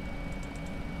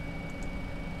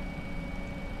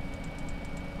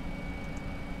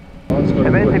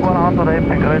 Helvetic 100, eben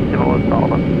begrüßt, wir wollten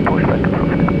aber Pushback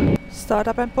approved.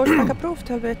 Startup and pushback approved,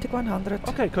 Helvetic 100.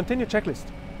 Okay, continue checklist.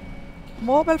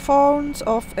 Mobile phones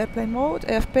off airplane mode,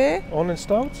 AFP. On and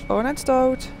stowed. On and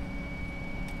stowed.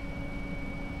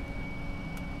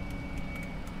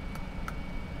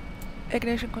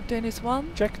 Ignition continues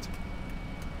 1. Checked.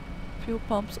 Fuel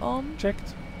pumps on.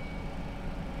 Checked.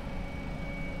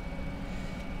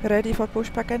 Ready for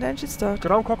pushback and engine start.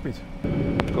 Ground cockpit.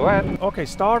 Go ahead. Okay,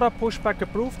 startup, pushback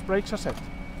approved, brakes are set.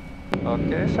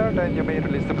 Okay, sir, then you may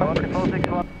release the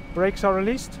brakes. Brakes are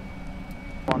released.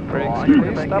 Brakes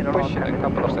released, stop push in a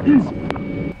couple of seconds.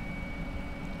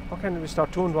 Okay, and we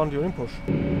start 2 and 1 during push.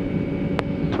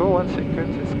 2-1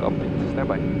 sequence is complete, stand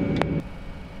by.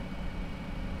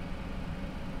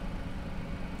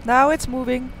 Now it's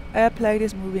moving, airplane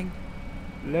is moving.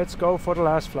 Let's go for the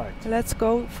last flight. Let's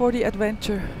go for the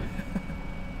adventure.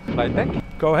 Flight deck.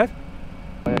 Go ahead.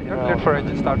 You're cleared for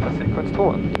engine start for sequence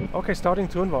 2-1. Okay, starting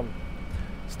 2 and 1.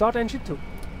 Start engine 2.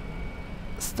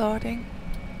 Starting.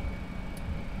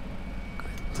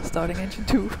 Good. Starting engine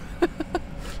 2.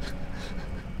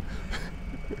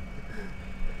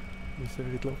 Ist er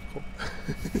wieder in die Luft gekommen?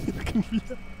 Irgendwie.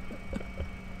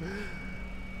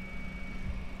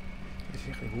 Das ist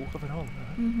ein bisschen hoch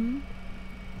verhangen.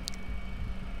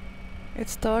 It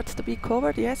starts to be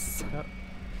covered, yes. Ja.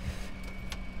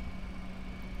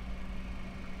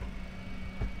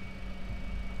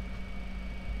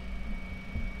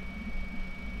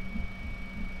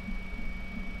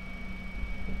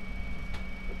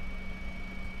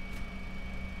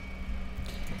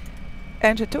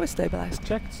 Engine 2 is stabilized.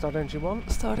 Checked. Start engine 1.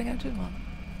 Starting engine 1.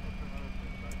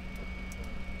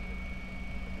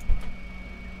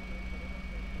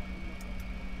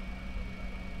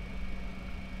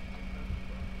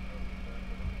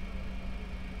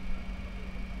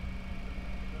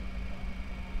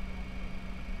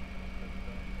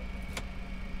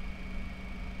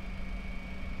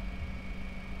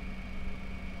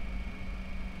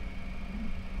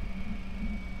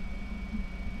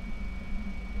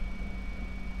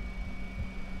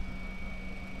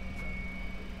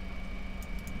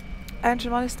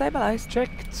 Engine 1 is stabilized.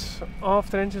 Checked.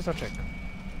 After engines are checked.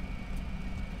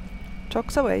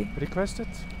 Chocks away. Requested.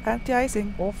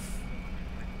 Anti-icing. Off.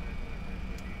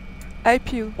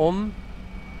 APU. On.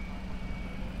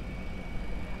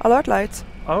 Alert lights.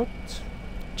 Out.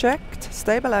 Checked.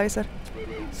 Stabilizer.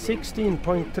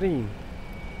 16.3.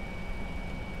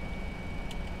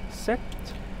 Set.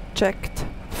 Checked.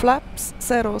 Flaps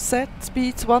 0 set.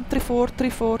 Speeds 134,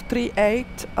 34,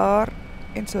 38 are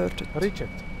inserted.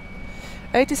 Rechecked.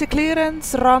 ATC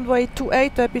clearance, runway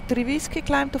 28, Webby 3 Whiskey,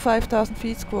 climb to 5,000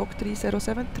 feet, squawk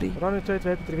 3073. Runway 28,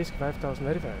 Webby 3 Whiskey, 5,000,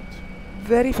 verified.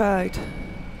 Verified.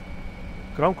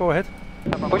 Ground, go ahead.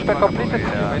 Pushback completed, you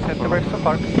may set the brakes to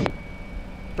park.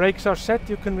 Brakes are set,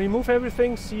 you can remove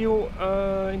everything, see you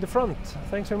in the front.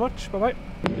 Thanks very much, bye-bye.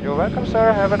 You're welcome,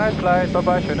 sir, have a nice flight,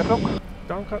 bye-bye, schönen Flug.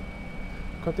 Danke.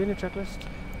 Continue checklist.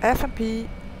 F&P,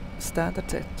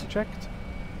 standard set. Checked.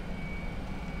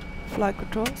 Flight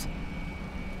controls.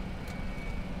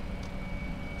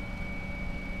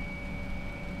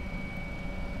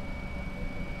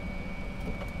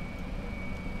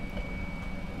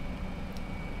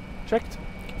 Checked.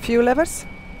 Fuel levers.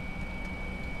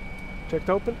 Checked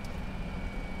open.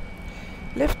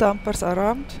 Lift dampers are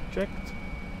armed. Checked.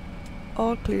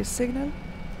 All clear signal.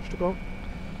 To go.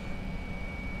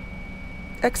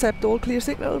 Accept all clear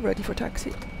signal, ready for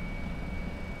taxi.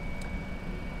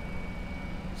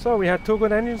 So we had 2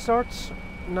 good engine starts.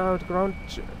 Now the ground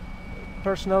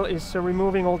personnel is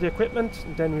removing all the equipment,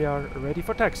 and then we are ready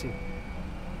for taxi.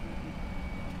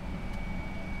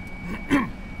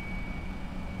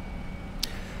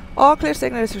 All clear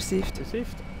signal is received.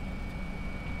 Received.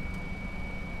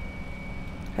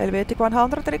 Helvetic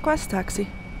 100 request taxi.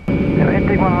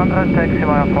 Helvetic 100, taxi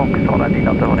via Foxtrot and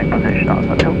inner to holding position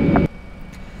Alpha 2.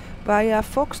 Via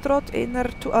Foxtrot inner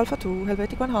to Alpha 2,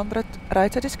 Helvetic 100,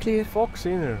 right side is clear. Fox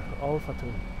inner, Alpha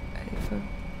 2. Even.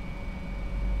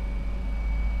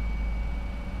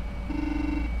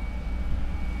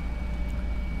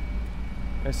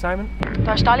 Simon?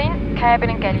 Da ist Stalin, Cabin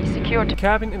and Galley secured.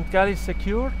 Cabin and galley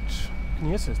secured.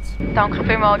 Genieß es. Danke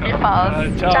vielmals,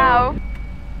 gleichfalls. Ciao.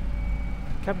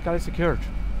 Cabin galley secured.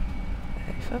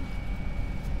 Even.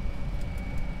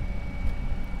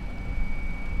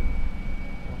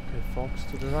 Okay, Fox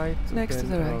to the right. Next to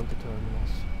and the then right. around the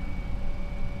terminals.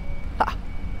 Ha!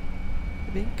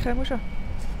 Winken muss er.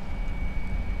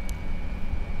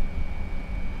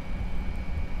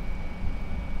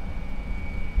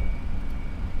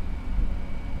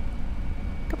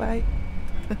 Goodbye.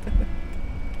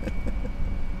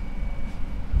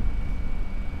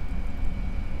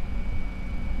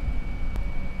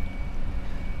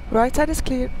 Right side is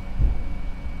clear.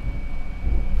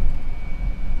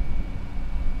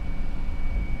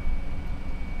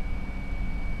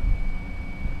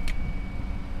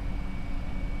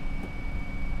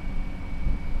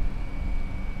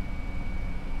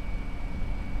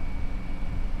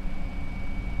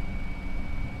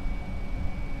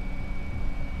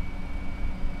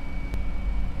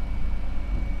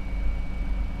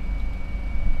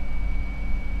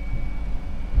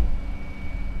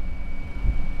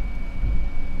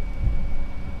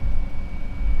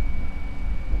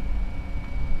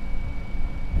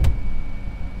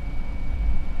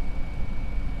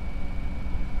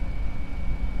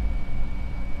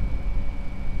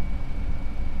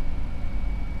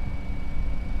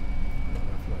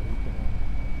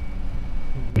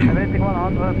 Helvetic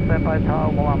 100, stand by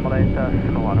tower,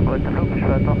 118, go to Flug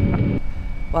später.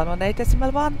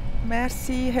 118.1,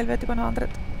 merci, Helvetic 100.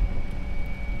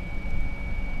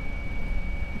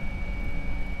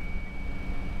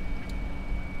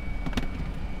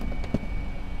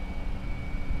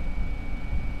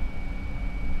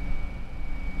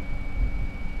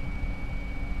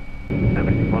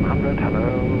 Helvetic 100,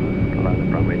 hello, line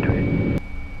up runway 28.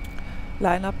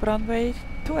 Line up runway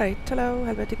 28, hello,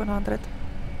 Helvetic 100.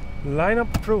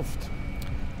 Lineup approved.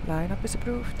 Line up is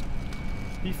approved.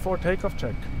 Before takeoff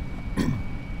check.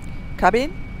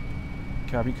 Cabin.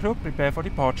 Cabin crew, prepare for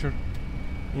departure.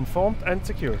 Informed and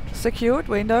secured. Secured,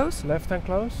 windows. Left hand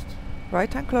closed.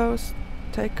 Right hand closed.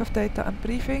 Takeoff data and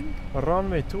briefing.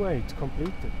 Runway 28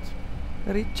 completed.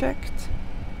 Rechecked.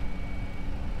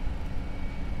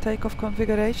 Takeoff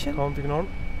configuration. Config norm.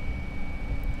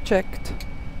 Checked.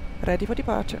 Ready for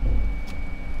departure.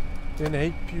 Den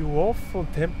APU off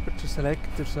und Temperature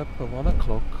Selector ist etwa 1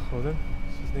 o'clock, oder?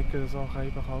 Dass es nicht so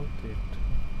kalt wird.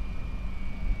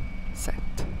 Set.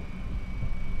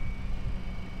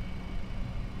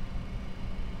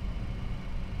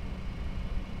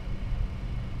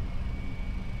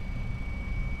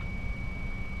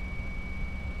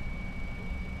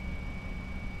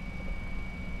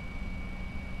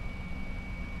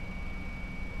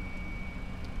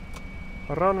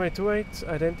 Runway 28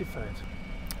 identified.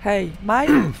 Hey,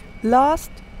 my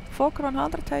last Fokker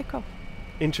 100 takeoff.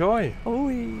 Enjoy!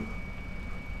 Oi.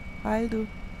 I'll do.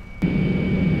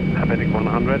 Helvetic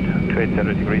 100,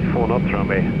 280 degrees 4 knots,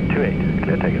 runway 28,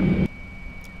 clear takeoff.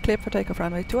 Clear for takeoff,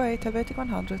 runway 28, Helvetic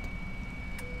 100.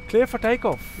 Clear for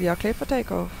takeoff. We are clear for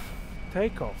takeoff.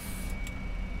 Takeoff.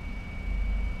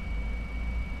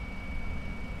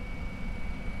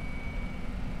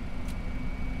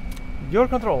 Your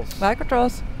controls. My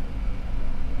controls.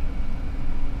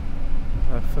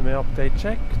 FME update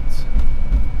checked.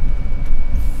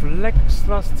 Flex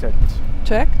thrust set.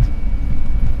 Checked.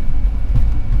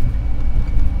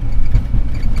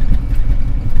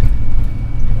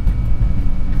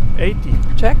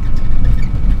 Checked.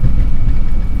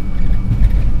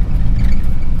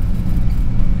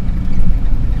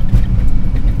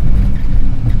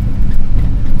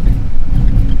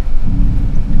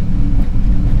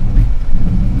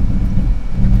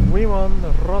 V1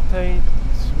 rotate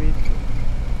sweetly.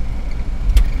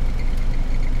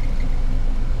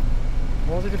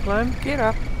 Positive climb. Gear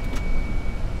up.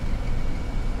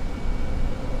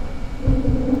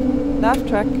 Nav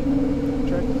track.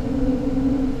 Checked.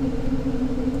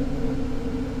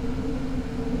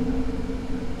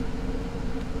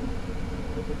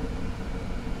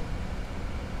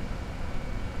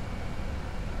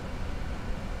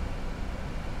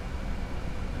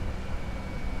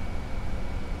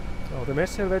 The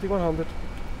mess Helvetic 100.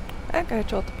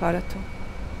 Engage autopilot 2.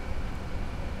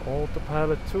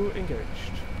 Autopilot 2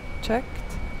 engaged.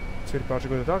 Checked. Zurich departure,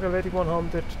 guten Tag, Helvetic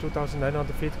 100,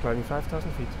 2,900 feet, climbing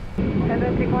 5,000 feet.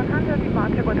 Helvetic 100,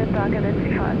 departure, guten Tag,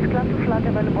 Helvetic 5, climb to flight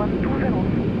level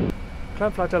 120.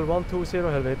 Climb flight level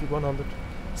 120, Helvetic 100.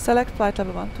 Select flight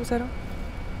level 120.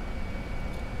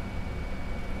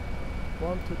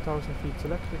 2,000 feet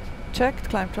selected. Checked,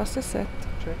 climb thrust is set.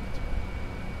 Checked.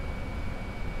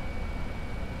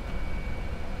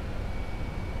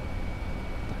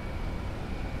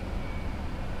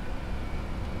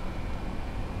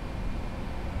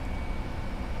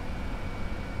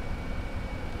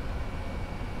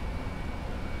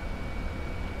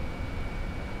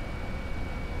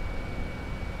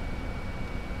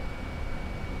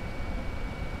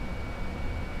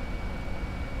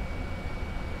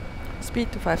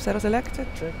 Speed to 50 selected.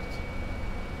 Checked.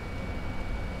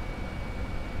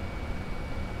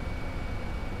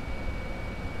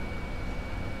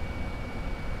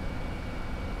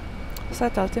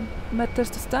 Set altimeters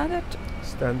to standard.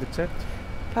 Standard set.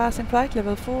 Passing flight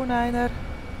level 49er.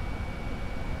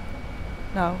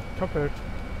 Now. Compared.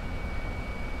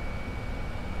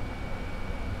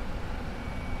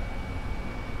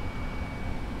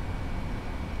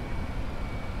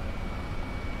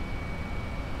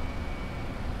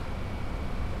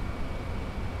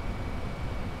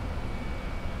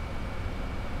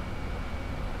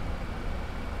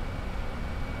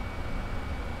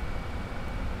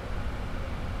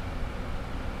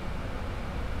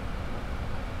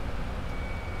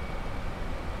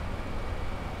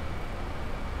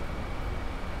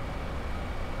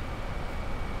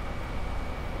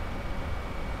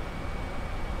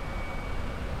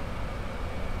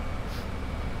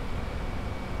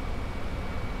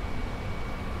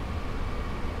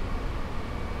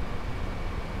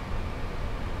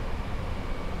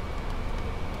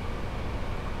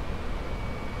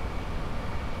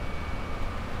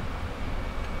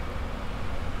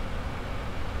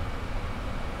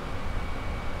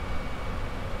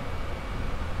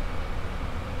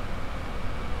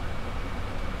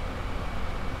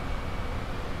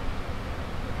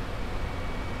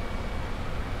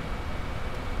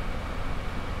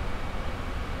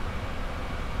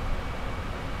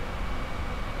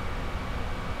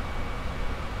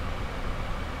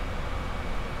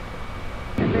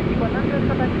 Helvetic 100,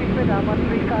 select seat with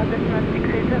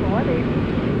 135.680, ready.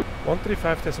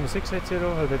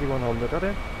 135.680, Helvetic 100,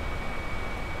 ready.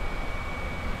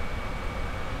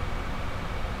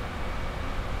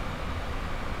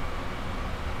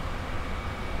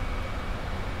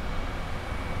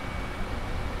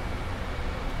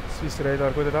 Swiss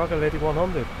radar, guten Tag, Helvetic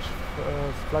 100.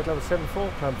 Flight level 74,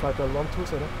 climb flight level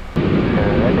 120.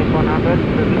 Helvetic 100,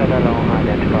 Swiss radar long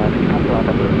identified, climb flight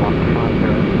level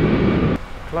 150.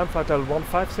 Climb flight level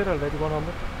 150, Helvetic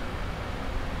 100.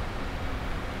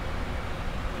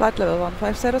 Flight level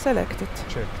 150 selected.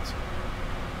 Checked.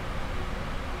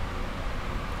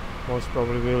 Most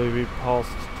probably will be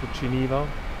passed to Geneva,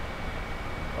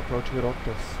 approaching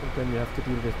Rotterdam, and then we have to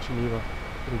deal with Geneva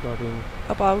regarding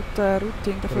about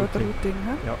routing, the further routing,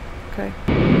 huh? Yeah. Okay.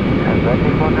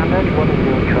 Helvetic 100, what is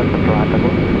your trustful flight level?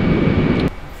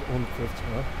 150,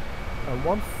 yeah.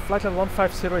 Flight level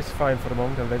 150 is fine for the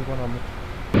moment, Helvetic 100.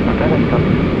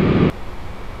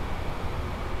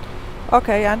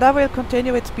 Okay, and I will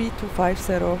continue with speed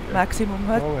 250 maximum.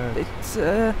 It's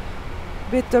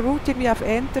with the routing we have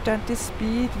entered and this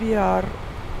speed we are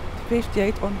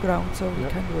 58 on ground, so we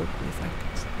can work with that.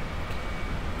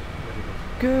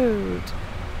 Good.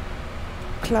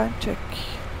 Climb check.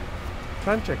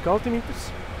 Climb check,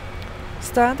 altimeters.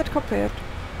 Standard compared.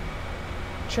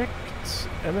 Checked.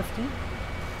 MFD.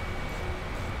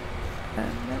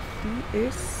 MFD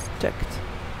is checked.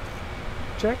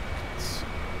 Checked.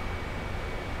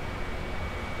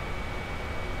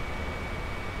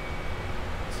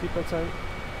 Seatbelt sign.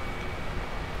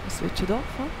 Switch it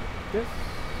off, huh? Yes.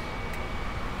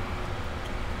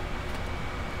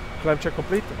 Climb check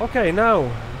complete. Okay,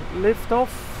 now lift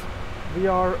off. We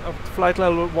are at flight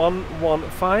level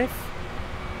 115.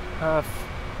 Have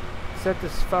set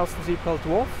this fasten seatbelt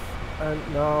to off, and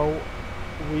now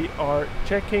we are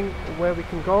checking where we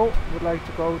can go. Would like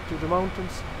to go to the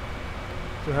mountains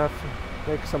to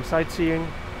make some sightseeing,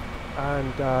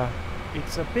 and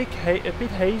it's a bit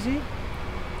hazy,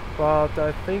 but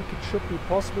I think it should be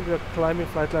possible. We are climbing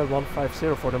flight level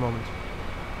 150 for the moment.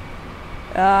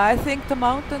 I think the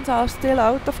mountains are still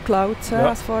out of clouds,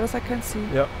 as far as I can see.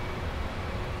 Yeah.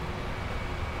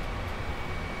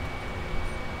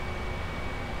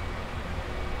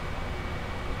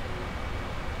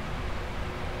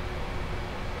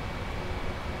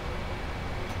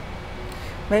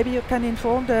 Maybe you can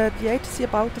inform the ATC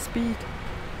about the speed.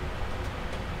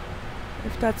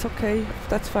 If that's okay, if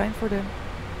that's fine for them.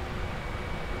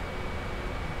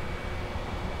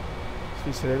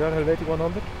 Swiss radar, Helvetic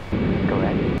 100.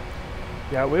 Correct.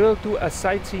 Yeah, we will do a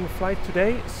sightseeing flight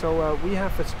today, so we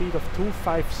have a speed of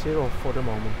 250 for the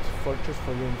moment, just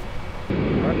for your info.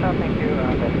 Roger, thank you,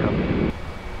 let's go.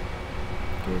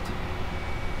 Good.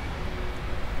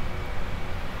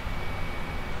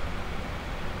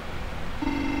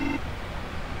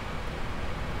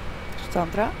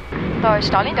 Sandra? Da ist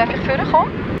Stalin, darf ich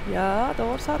vorkommen? Ja,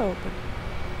 doors are open.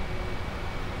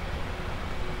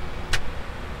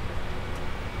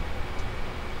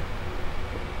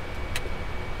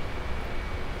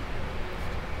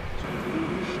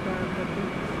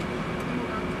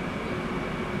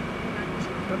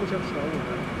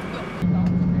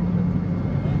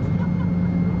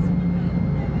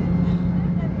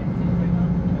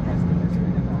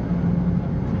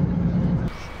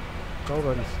 No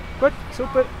worries. Good,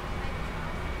 super.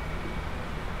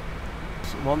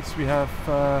 Once we have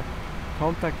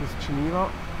contact with Geneva,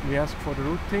 we ask for the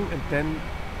routing, and then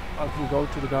I can go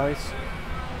to the guys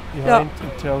behind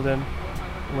and tell them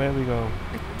where we go.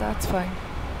 That's fine.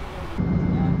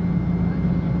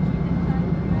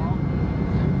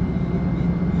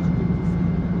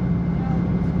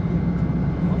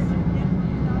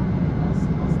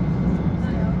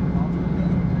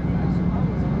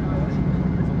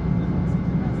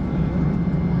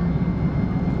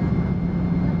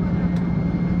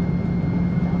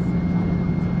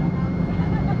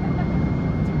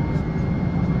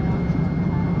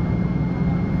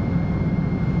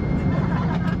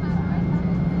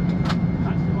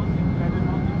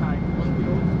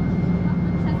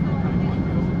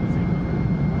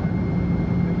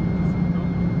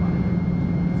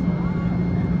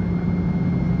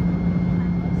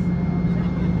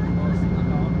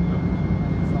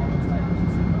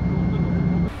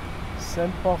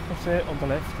 Sandbachersee on the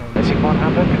left hand. Helvetic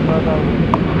 100, further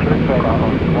Swiss radar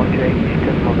on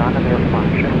 128.905,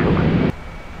 check look.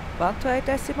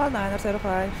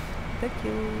 128.905. Thank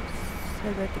you,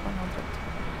 Helvetic 100.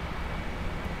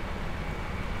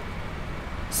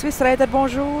 Swiss radar,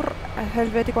 bonjour,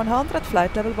 Helvetic 100,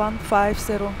 flight level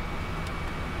 150.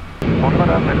 Bonjour,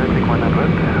 Helvetic 100,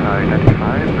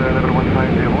 identified, level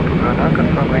 150 to Grana,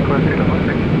 confirm request level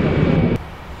 6.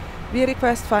 We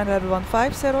request final level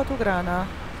 150 to Grana,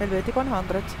 Helvetic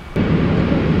 100.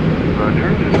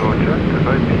 Roger, so just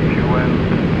advise me if you went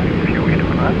a few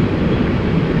into that,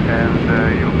 and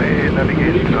you may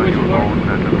navigate on your own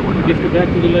at level 150. Give it back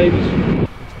to the ladies.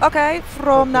 Okay,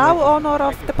 from now on or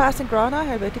of the passing Grana,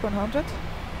 Helvetic 100.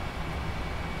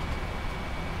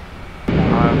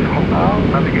 From now,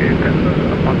 navigate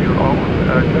upon your own.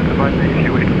 Just advise me if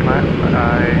you wish to climb.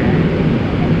 I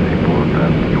suppose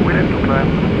that you will have to climb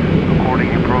according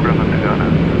to program at the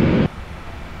Ghana.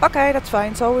 Okay, that's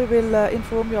fine. So we will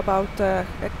inform you about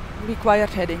required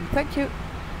heading. Thank you.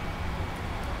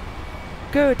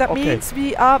 Good. That means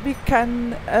we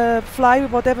can fly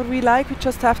whatever we like. We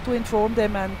just have to inform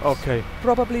them, and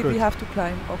probably we have to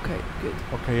climb. Okay, good.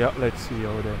 Okay, yeah. Let's see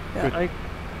over there. Yeah. Good. I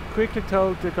quickly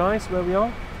tell the guys where we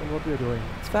are and what we are doing.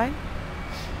 It's fine.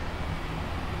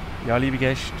 Ja, liebe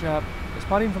Gäste, ein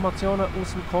paar Informationen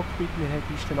aus dem Cockpit. Wir haben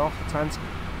Piste 28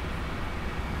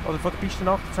 oder von der Piste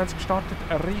 28 gestartet,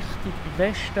 Richtung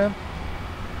Westen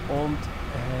und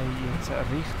jetzt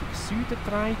Richtung Süden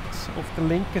gedreht. Auf der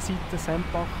linken Seite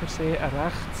Sempacher See,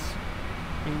 rechts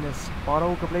in ein paar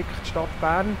Augenblicken die Stadt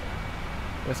Bern.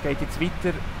 Es geht jetzt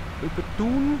weiter über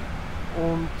Thun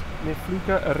und wir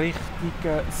fliegen Richtung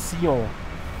Sion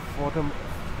vor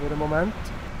dem Moment.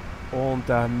 Und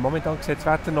momentan sieht das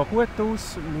Wetter noch gut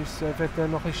aus. Wir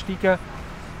müssen noch ein bisschen steigen.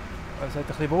 Es hat ein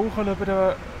bisschen Wolken über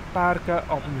den Bergen,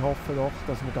 aber wir hoffen doch,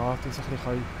 dass wir da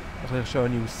eine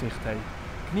schöne Aussicht haben.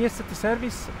 Genießt den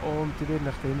Service und ich werde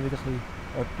euch dann wieder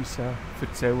etwas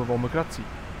erzählen, wo wir gerade sind.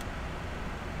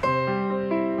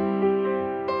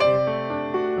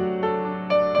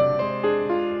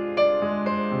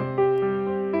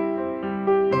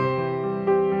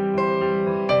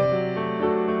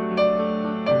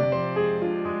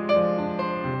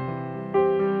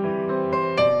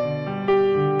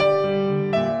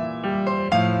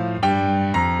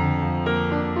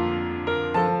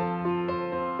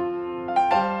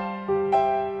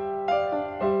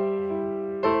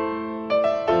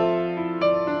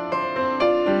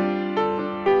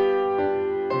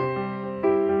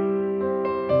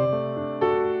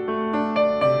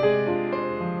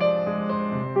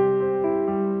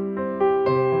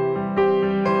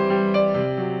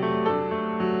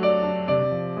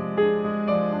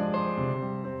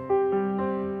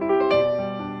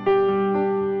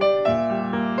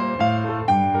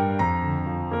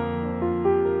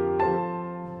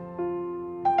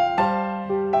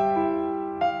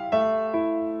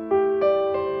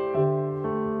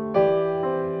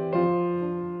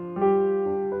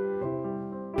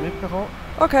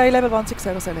 Okay, level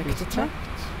 160 selected.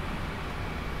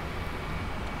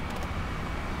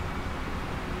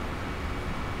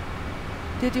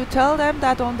 Did you tell them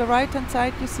that on the right hand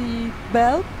side you see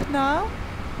Belp now?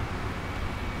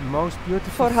 Most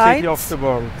beautiful city of the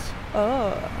world.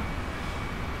 Oh.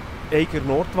 Eiger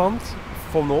Nordwand.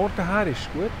 Von Norden her ist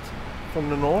gut. From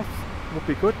the north would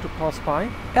be good to pass by.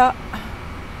 Ja.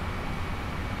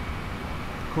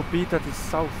 Could be that the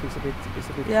south is a bit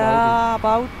cloudy. Yeah,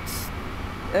 about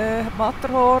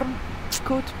Matterhorn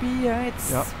could be.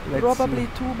 It's probably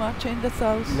too much in the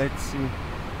south. Let's see.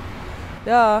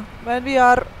 Yeah, when we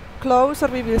are closer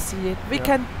we will see it. We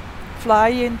can fly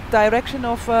in direction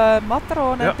of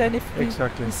Matterhorn, and then if we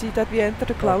see that we enter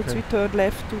the clouds, we turn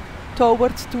left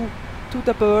towards to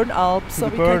the Bern Alps. So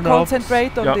we can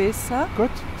concentrate on this. Huh?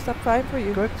 Good. Is that fine for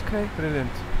you? Good. Okay.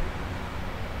 Brilliant.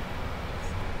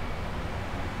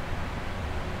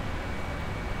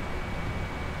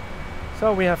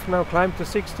 So we have now climbed to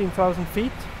 16,000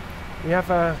 feet. We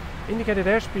have an indicated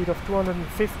airspeed of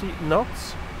 250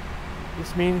 knots.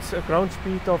 This means a ground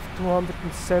speed of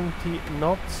 270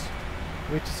 knots,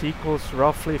 which equals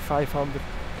roughly 500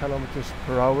 kilometers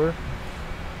per hour.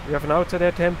 We have an outside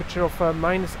air temperature of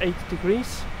minus 8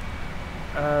 degrees,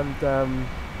 and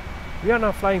we are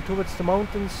now flying towards the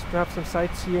mountains to have some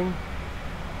sightseeing.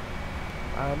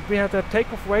 We had a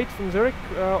takeoff weight from Zurich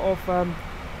of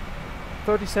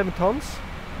 37 tons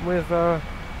with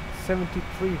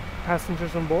 73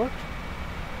 passengers on board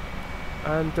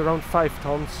and around 5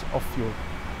 tons of fuel.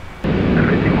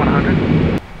 Helvetic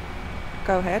 100.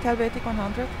 Go ahead, Helvetic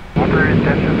 100. What are your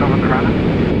intentions over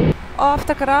Grana?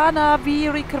 After Grana we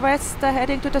request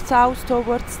heading to the south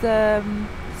towards the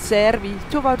Servi,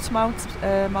 towards Mount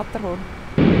Matterhorn.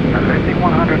 Helvetic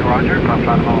 100, roger, climb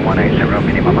flight level 180,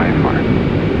 minimum IFR.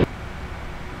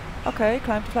 Okay,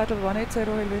 climb to flight level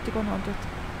 180, Helvetic 100.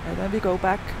 And then we go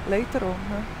back later on.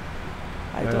 Huh?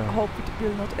 I don't hope it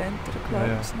will not enter the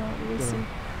clouds now, we will see.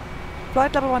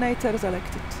 Flight level 180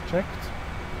 selected. Checked.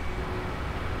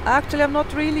 Actually, I'm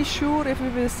not really sure if we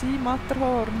will see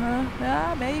Matterhorn. Huh?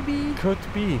 Yeah, maybe.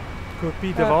 Could be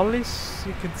the valleys,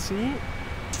 you can see.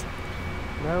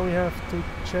 Now we have to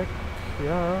check,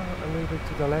 a little bit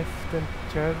to the left and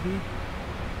Cherby.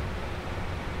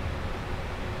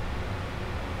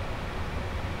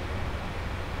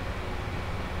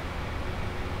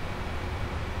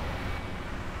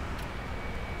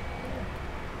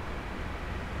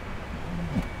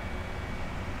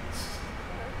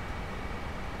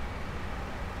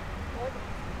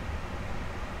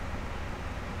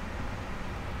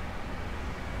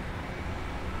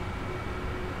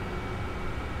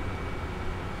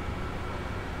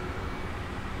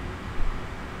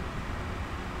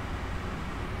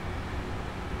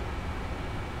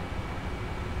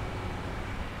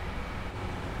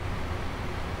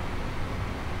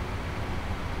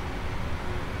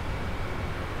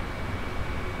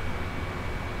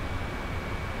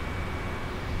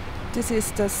 This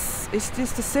is the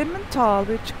Simmental,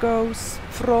 which goes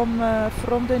from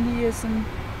the Niesen,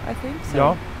 I think so.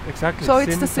 Yeah, exactly. So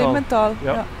it's the Simmental.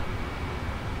 Yeah. Yeah.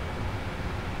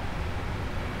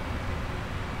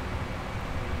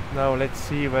 Now let's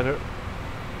see whether.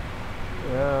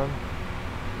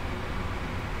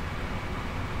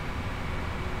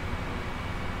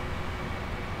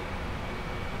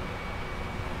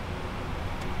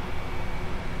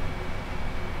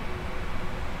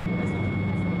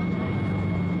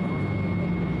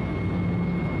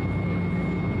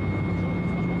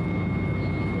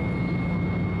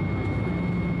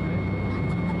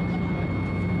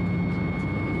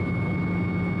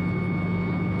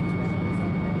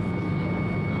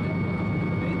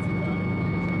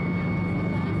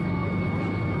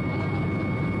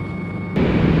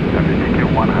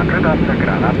 After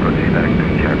Grana, proceed direct to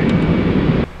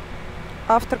Chervi.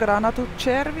 After Grana to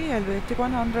Chervi, Helvetic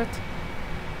 100.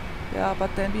 Yeah,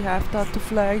 but then we have to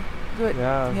fly.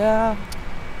 Yeah.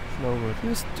 It's no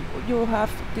good. You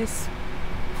have these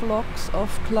flocks of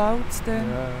clouds then.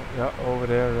 Yeah, over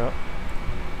there, yeah.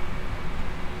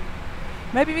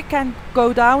 Maybe we can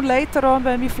go down later on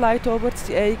when we fly towards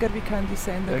the Eiger, we can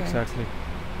descend again. Exactly.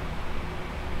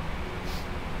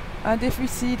 And if we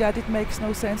see that it makes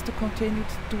no sense to continue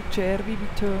to Chervi, we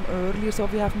turn earlier, so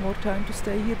we have more time to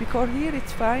stay here, because here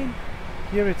it's fine.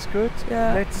 Here it's good.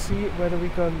 Yeah. Let's see whether we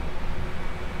can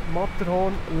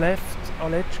Matterhorn left,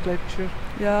 Aletschgletscher.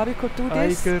 Yeah, we could do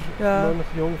this. Eiger, yeah.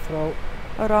 Jungfrau.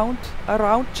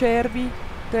 Around Chervi,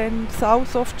 then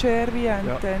south of Chervi,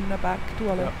 and then back to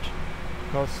Aletsch. Yeah.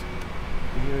 Because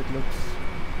here it looks.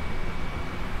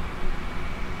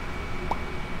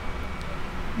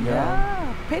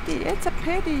 Yeah, pity, it's a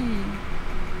pity.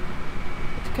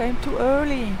 It came too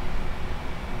early.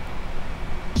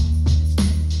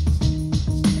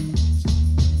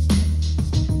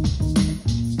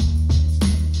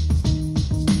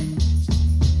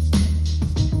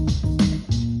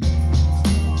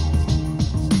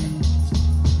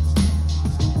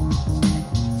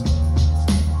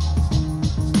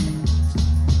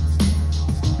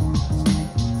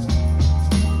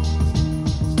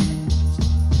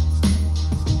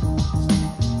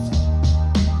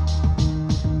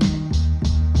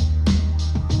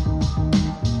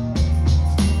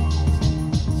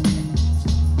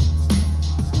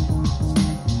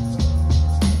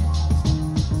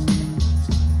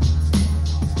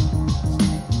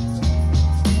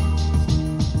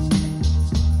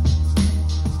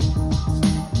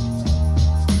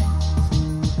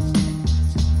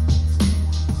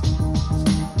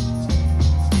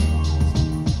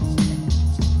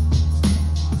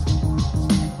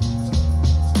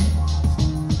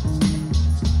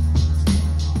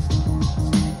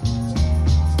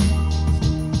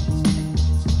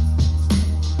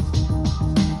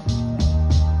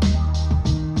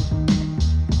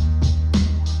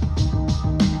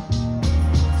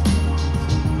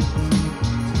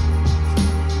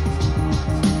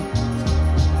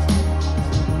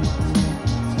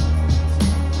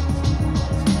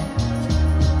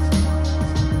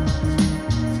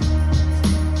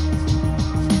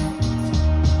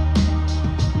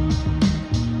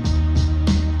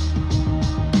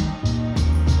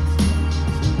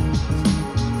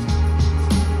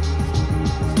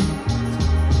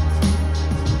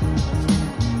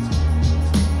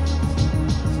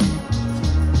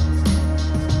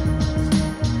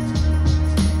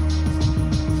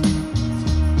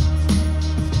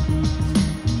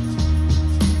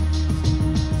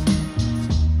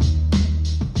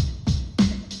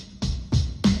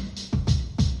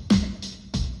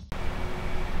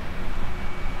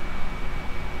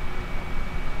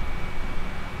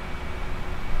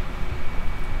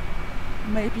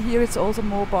 Maybe here it's also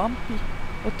more bumpy.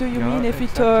 What do you mean if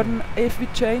exactly. if we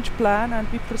change plan and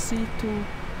we proceed to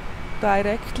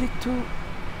directly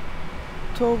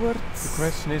towards? The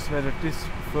question is whether this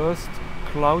first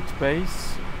cloud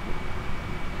base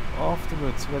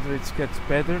afterwards, whether it gets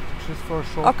better just for a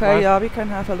short Okay, while. yeah, we can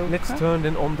have a look. Let's turn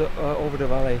then on the over the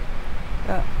valley.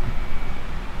 Yeah.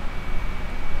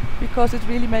 Because it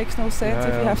really makes no sense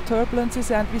if we have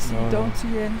turbulences and we don't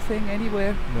see anything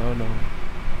anywhere. No.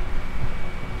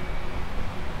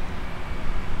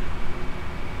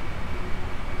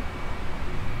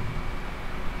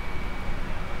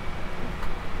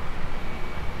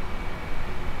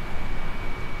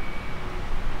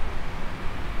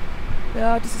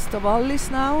 Yeah, this is the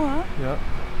Wallis now, huh? Yeah.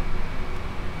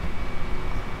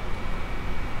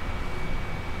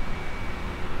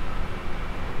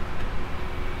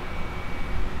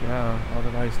 Yeah,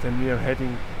 otherwise then we are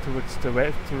heading towards the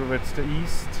west, towards the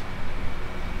east,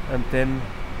 and then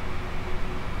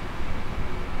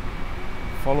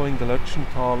following the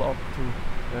Lötschental up to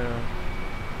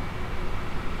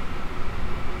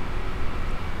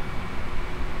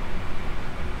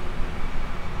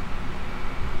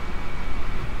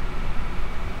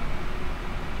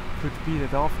could be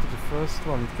that after the first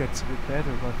one it gets a bit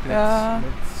better, but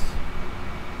let's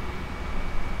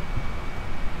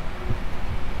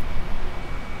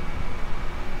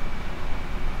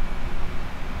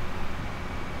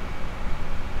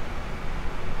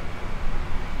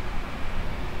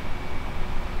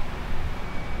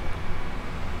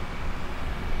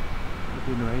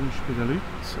in range with the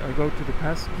Lutz. I go to the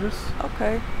passengers,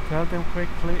 tell them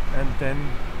quickly, and then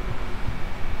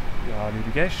ja,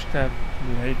 liebe Gäste,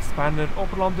 wir haben das Berner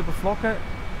Oberland überflogen.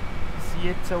 Wir sind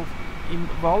jetzt im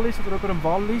Wallis oder über dem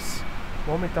Wallis,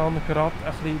 momentan gerade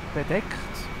ein bisschen bedeckt.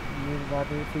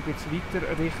 Wir fliegen jetzt weiter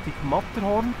Richtung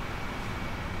Matterhorn.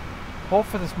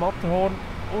 Hoffen, dass Matterhorn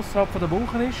außerhalb der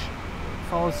Woche ist.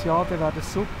 Falls ja, dann wäre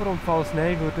das super, und falls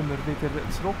nein, würden wir wieder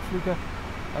zurückfliegen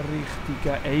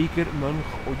Richtung Eiger, Mönch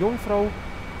und Jungfrau.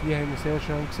 Die haben wir sehr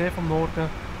schön gesehen vom Norden.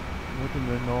 Würden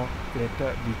wir noch dort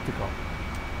weitergehen.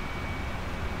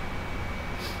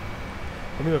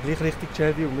 We are gleich Richtung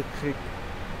Shelby und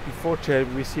before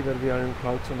Shelby we see where we are in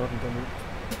clouds or not in the mood.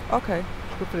 Okay. Is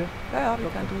good for you? Yeah, we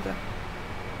can do that.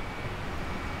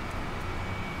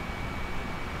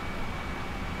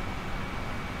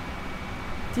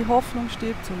 Die Hoffnung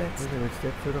stirbt zuletzt. Wenn wir jetzt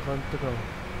dort vorne könnten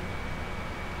gehen.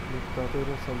 Nicht da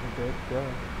durch, sondern dort, ja.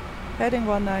 Heading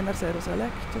 190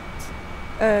 selected.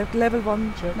 Level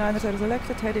 190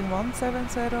 selected, heading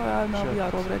 170, and now we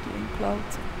are already in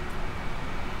clouds.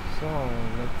 So,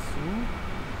 let's see.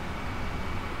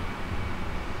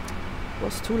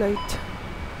 Was too late.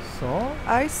 So.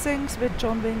 Icing, switch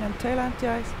on wing and tail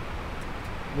anti-ice.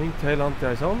 Wing, tail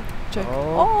anti-ice on. Check.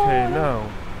 Okay, now.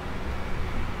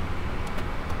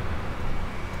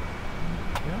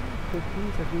 Yeah, could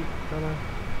be that we gonna.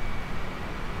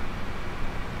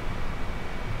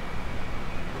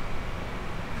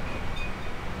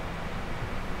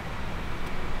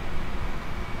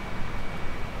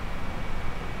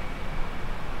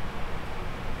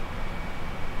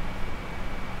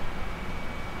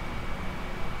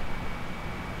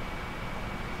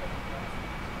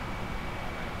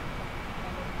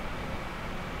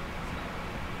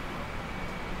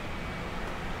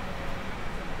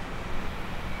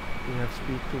 We have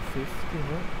speed 250,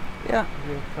 huh? Yeah.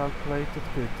 We have calculated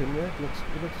good, didn't we? It looks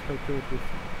quite good with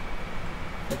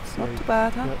it's not too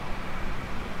bad, huh? Yeah.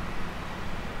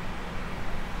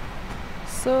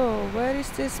 So, where is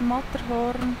this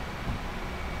Matterhorn?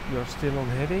 You're still on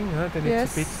heading, huh? Then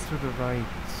yes. It's a bit to the right.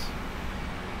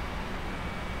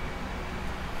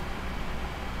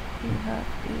 We have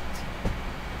it.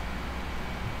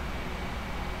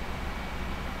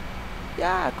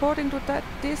 Yeah, according to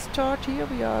this chart here,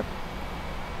 we are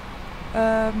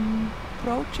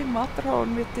approaching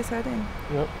Matterhorn with this heading.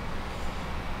 Yep.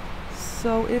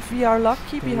 So if we are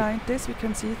lucky behind this, we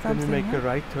can see something. Can we make a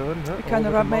right turn? Huh? We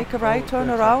can make a right turn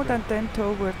around and then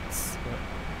towards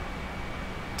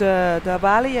the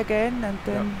valley again, and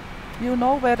then you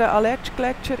know where the Alps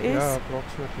glacier is? Yeah,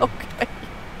 approximately. Okay.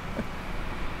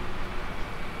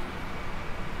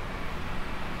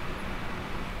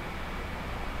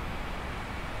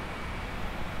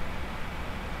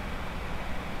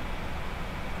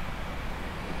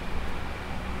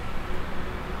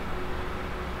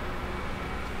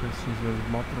 The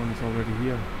Matterhorn is already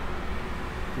here.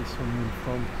 This one in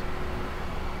front.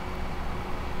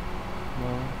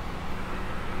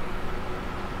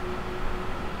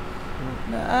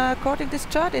 No. According to this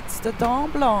chart, it's the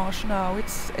Dent Blanche now.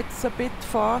 It's a bit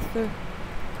farther.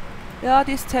 Yeah,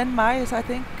 this 10 miles. I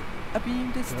think a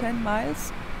beam this 10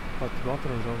 miles. But the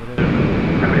Matterhorn is over there.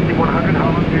 Helvetic 100.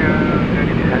 How long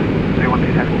do you want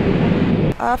this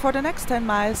head? For the next 10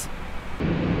 miles.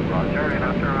 Roger, and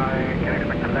after I can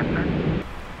expect a left turn?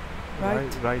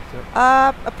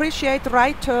 Right. Appreciate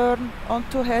right turn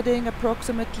onto heading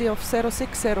approximately of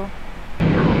 060. Roger,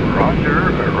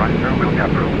 right turn, we'll get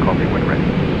room, copy when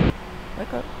ready.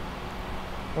 Okay.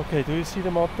 Okay, do you see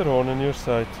the Matterhorn on your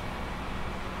side?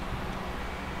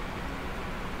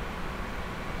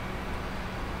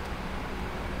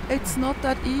 It's not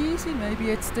that easy, maybe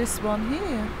it's this one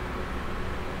here.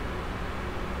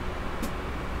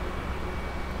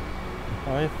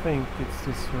 I think it's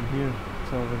this one here.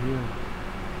 It's over here.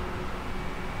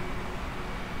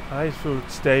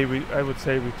 I would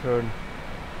say we turn.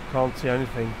 Can't see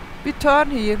anything. We turn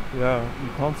here? Yeah, you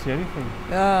can't see anything.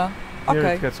 Yeah, okay.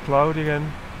 Here it gets cloudy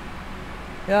again.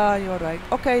 Yeah, you're right.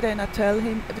 Okay, then I tell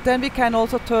him. But then we can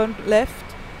also turn left.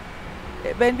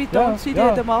 When we don't see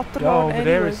the Matterhorn over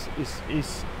there anyway.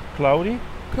 is cloudy.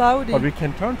 Cloudy. But we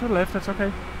can turn to the left, that's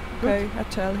okay. Okay, I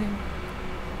tell him.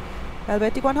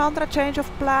 Helvetic 100, change of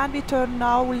plan. We turn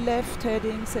now left,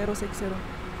 heading 060.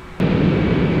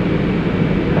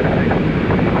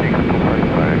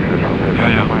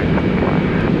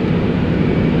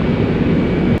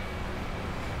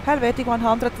 Helvetic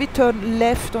 100, we turn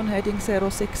left on heading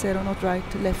 060, not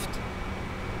right, left.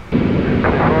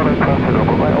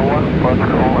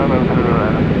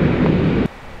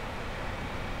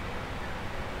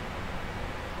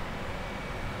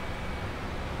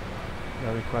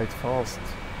 Very quite fast,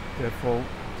 therefore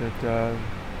that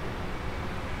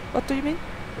what do you mean?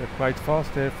 they're quite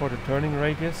fast, therefore the turning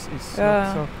radius is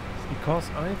not so, because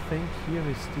I think here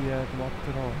is the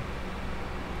Matterhorn.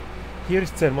 Here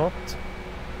is Zermatt.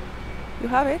 You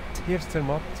have it? Here's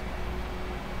Zermatt.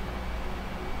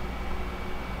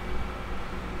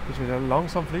 Dus we dan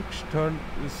langzaam fliegst, turn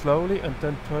slowly and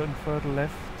then turn further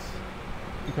left.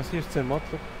 Because here's Zermatt,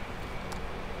 look.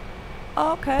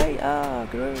 Okay,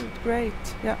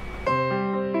 great, yeah.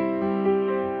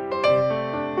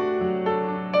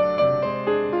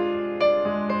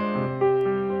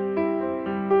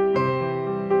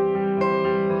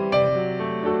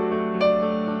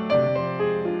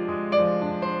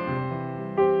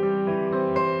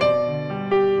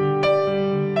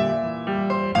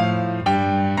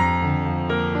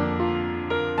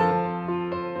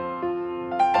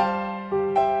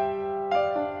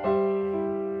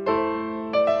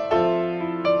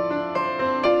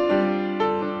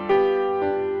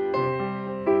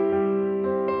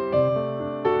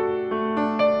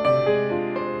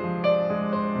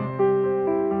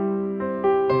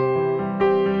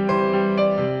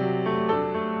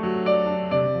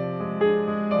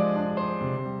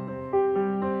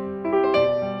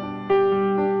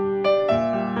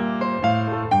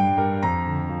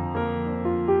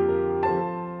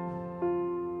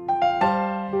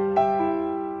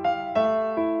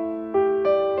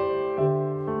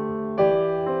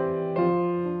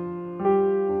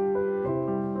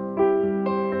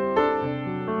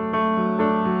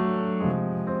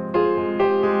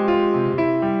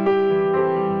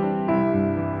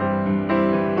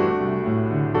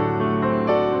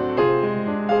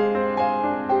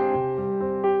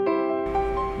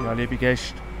 Liebe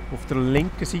Gäste, auf der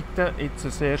linken Seite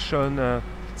jetzt sehr schön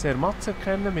Zermatt zu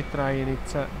erkennen. Wir drehen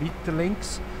jetzt weiter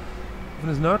links auf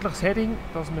ein nördliches Heading,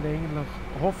 dass wir eigentlich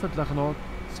hoffentlich noch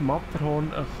das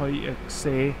Matterhorn können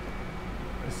sehen.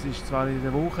 Es ist zwar in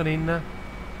den Wolken drin, aber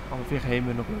vielleicht haben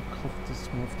wir noch Glück, dass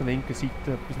wir auf der linken Seite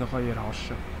etwas noch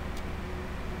erhaschen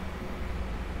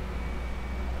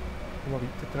können. Mal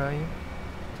weiter drehen.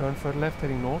 Turn for left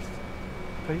heading north,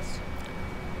 please.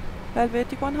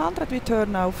 Helvetic 100, we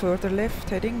turn now further left,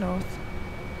 heading north.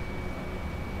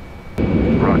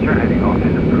 Roger, heading north.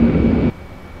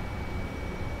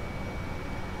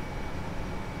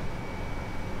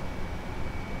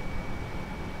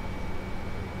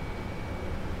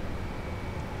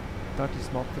 Dort ist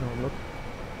das Matterhorn, schau.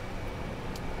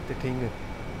 Dort hinten.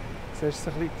 Siehst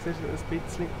du ein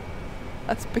bisschen?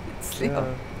 Ein bisschen? Ja.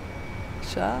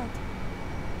 Schade.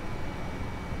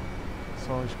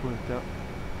 So ist gut, ja.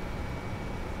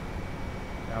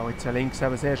 Ja, jetzt links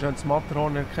eben sehr schön das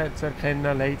Matterhorn zu erkennen.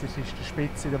 Leider ist die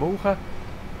Spitze in der Wolke.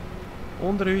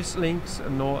 Unter uns links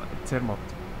noch Zermatt.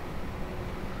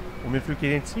 Und wir fliegen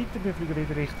jetzt weiter, wir fliegen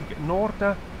wieder Richtung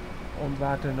Norden und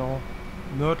werden noch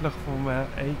nördlich vom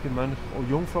Eigenmönch und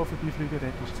Jungfrau vorbeifliegen.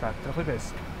 Dort ist das Wetter ein bisschen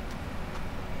besser.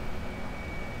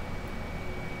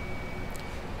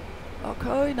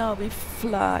 Okay, now we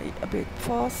fly a bit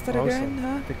faster also, again.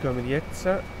 Dann gehen wir jetzt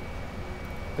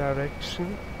Direction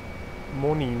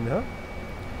Monin.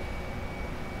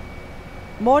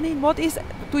 Monin, what is,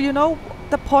 do you know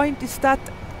the point, is that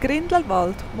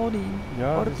Grindelwald, Monin?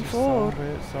 Yeah, or before?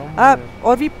 Somewhere.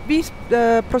 Or we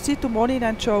proceed to Monin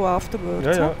and show afterwards.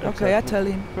 Yeah, huh? Okay, exactly. I tell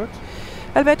him. Good.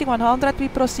 Helvetic 100, we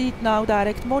proceed now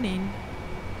direct Monin.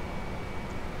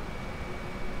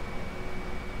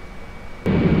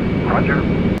 Roger.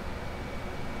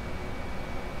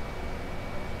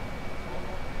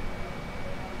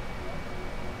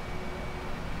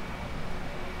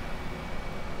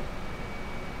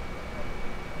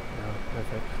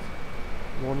 Perfect.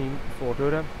 Monin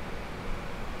voordeur.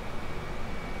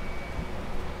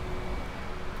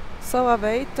 So I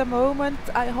wait a moment.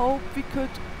 I hope we could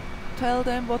tell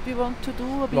them what we want to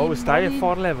do. Lowest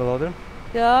IFR level, oder?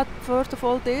 Yeah, first of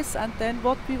all this, and then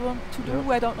what we want to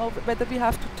do. I don't know whether we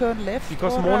have to turn left.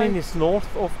 Because or Monin right. is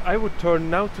north of. I would turn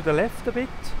now to the left a bit,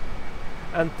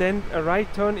 and then a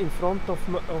right turn in front of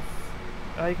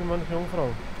Eigenmönch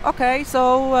Jungfrau. Okay,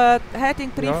 so heading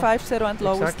 350 and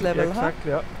lowest exactly, level,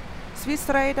 exactly, huh? yeah. Swiss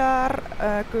radar,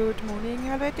 good morning,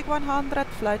 Helvetic 100,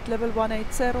 flight level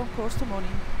 180, course to morning.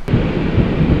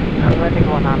 Helvetic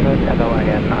 100,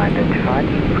 LOAM identified,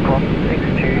 squawk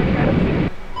 6272.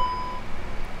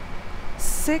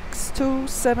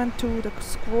 6272, the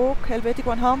squawk, Helvetic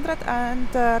 100,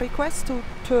 and request to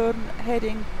turn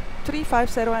heading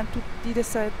 350 and to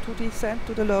descend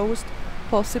to the lowest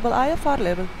possible IFR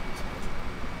level.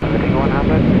 Helvetic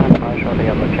 100, stand by shortly,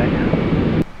 check.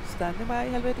 Standing by,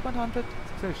 Helvetic 100.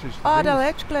 Der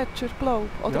Gletscher, glaube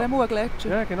ich. Oder ein Gletscher.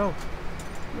 Ja, genau.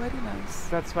 Very nice.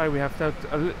 That's why we have that.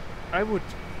 I would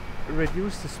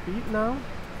reduce the speed now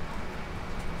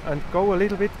and go a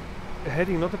little bit.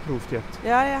 Heading not approved yet.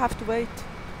 Yeah, I have to wait.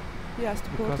 He has to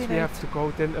coordinate. Because we have to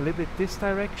go then a little bit this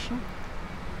direction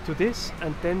to this,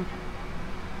 and then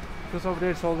because over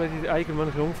there is already the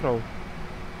Eigermönch Jungfrau.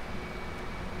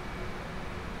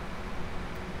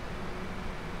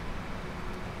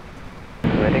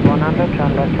 Helvetic 100,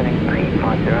 turn left heading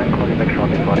 350 and call you back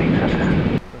shortly for the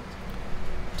center.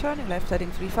 Turning left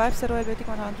heading 350, Helvetic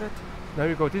 100. Now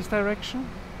we go this direction.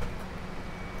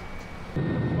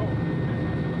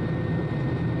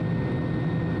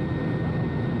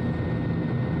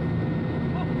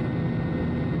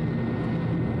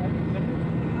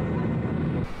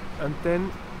 And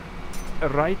then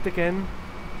right again.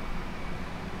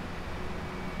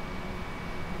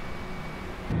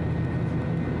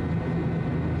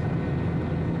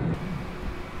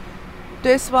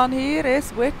 This one here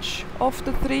is which of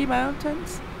the three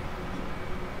mountains?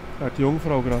 Die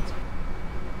Jungfrau gerade.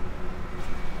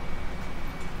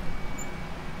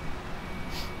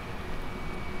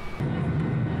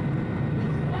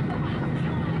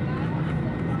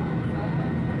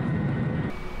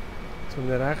 Zu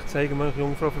der rechts zeigen wir die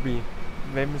Jungfrau vorbei.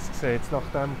 Wenn man es sieht,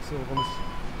 nachdem das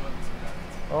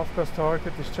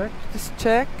Aufgas-Target ist checked. It's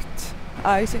checked.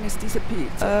 Icing is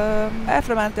disappeared.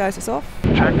 Airflow anti-ice is off.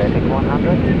 Helvetic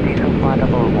 100, diesel flight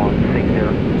level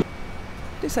 160.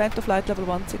 Descent to flight level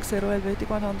 160, Helvetic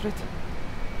 100.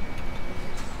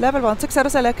 Level 160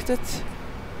 selected.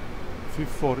 5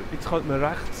 vor. Jetzt könnte man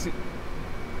rechts.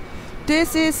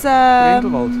 This is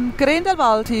Grindelwald.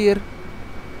 Grindelwald here.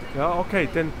 Yeah, okay,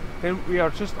 then we are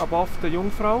just above the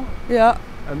Jungfrau. Yeah.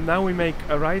 And now we make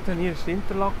a right turn here,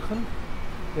 Interlaken.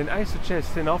 Then I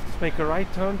suggest then after make a right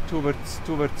turn towards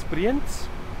Brienz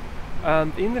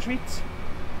and Innerschweiz.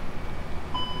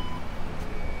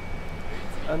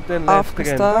 And then left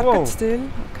again. Target still,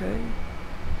 okay.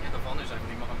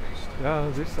 Ja,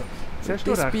 das ist so.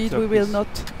 This speed we will not.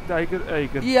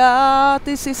 Eiger. Yeah,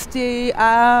 this is the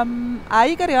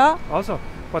Eiger, yeah. Also,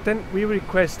 but then we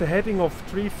request a heading of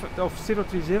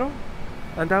 030,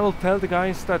 and I will tell the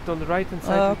guys that on the right hand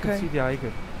side you can see the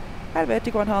Eiger.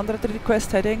 Helvetic 100,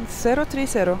 request heading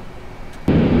 030.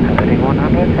 Helvetic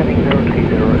 100, heading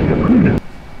 030.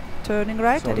 Turning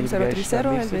right, heading 030,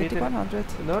 Helvetic 100.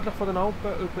 Nördlich von den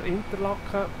Alpen über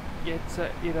Interlaken, jetzt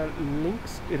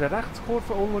ihre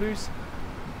Rechtskurve unter uns,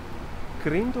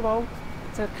 Grindelwald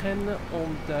zu erkennen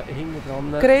und hinten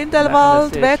dran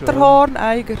Grindelwald, Wetterhorn,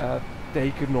 Eiger. Die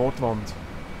Eiger Nordwand.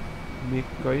 Wir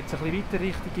gehen jetzt ein bisschen weiter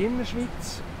Richtung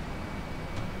Innerschweiz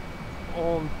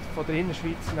und von der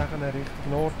Innerschweiz nachher Richtung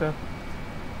Norden,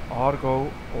 Aargau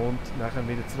und nachher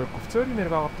wieder zurück auf Zürich. Wir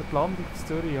erwarten die Landung in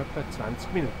Zürich etwa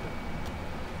 20 Minuten.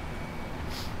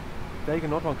 Die Eiger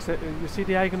Nordwand, you see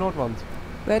die Eiger Nordwand?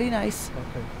 Very nice.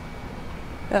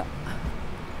 Okay.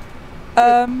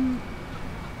 Yeah.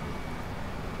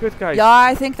 Good guys.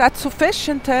 Yeah, I think that's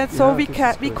sufficient. So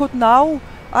yeah, we could now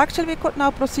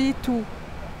proceed to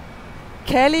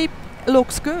Kelly.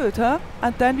 Looks good, huh?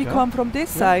 And then we come from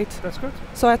this side. That's good.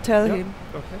 So I tell him.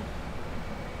 Okay.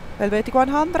 Helvetic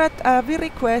 100, we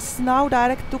request now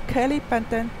direct to Kelly and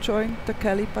then join the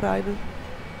Kelly arrival.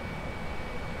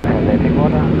 Helvetic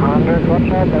 100,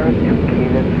 roger, direct to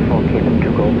Kelly for Kelly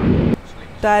to Golf.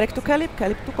 Direct to Kelly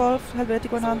to Golf,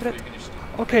 Helvetic 100.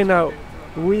 Okay, now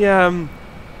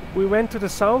we went to the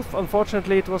south.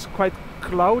 Unfortunately, it was quite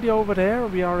cloudy over there.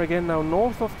 We are again now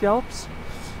north of the Alps.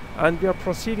 And we are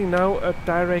proceeding now at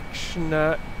direction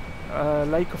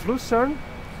Lake of Lucerne,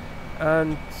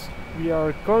 and we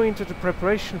are going to the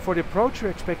preparation for the approach. We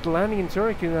expect landing in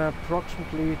Zurich in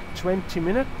approximately 20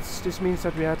 minutes. This means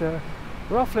that we had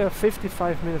roughly a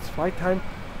 55 minutes flight time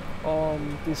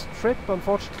on this trip.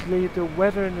 Unfortunately, the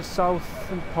weather in the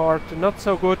southern part not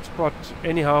so good, but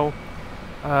anyhow,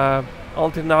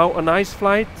 until now a nice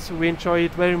flight. We enjoy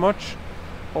it very much.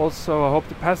 Also, I hope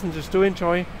the passengers do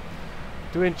enjoy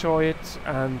it,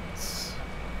 and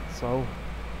so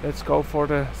let's go for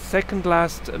the second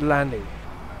last landing.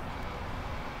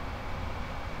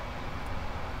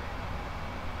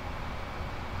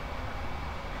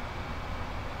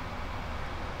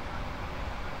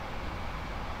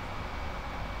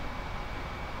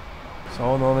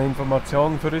 So, noch eine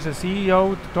Information für unseren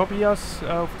CEO, Tobias,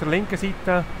 auf der linken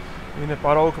Seite. In ein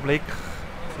paar Augenblicken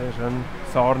sehr schön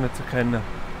Sarne zu erkennen.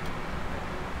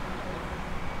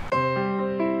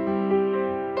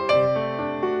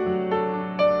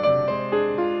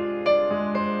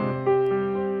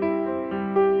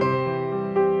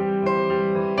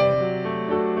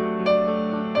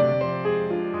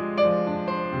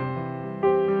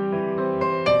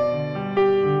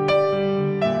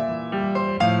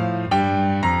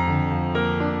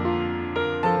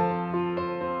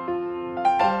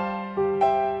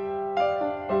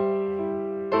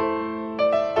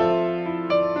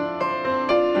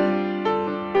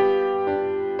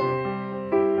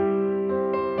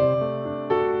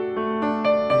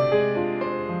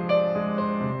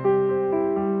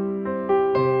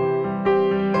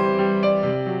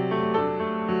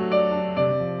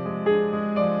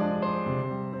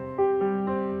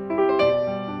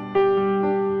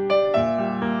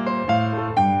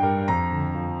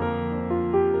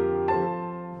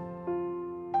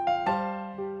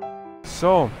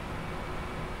 So,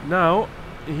 now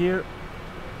here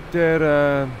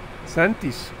der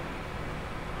Santis.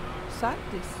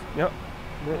 Santis? Ja,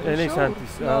 nicht sure?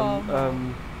 Santis. No,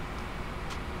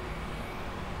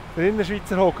 Der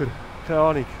Innerschweizer Hocker, keine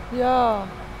Ahnung. Ja,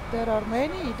 der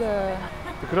Armeni, der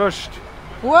grösste.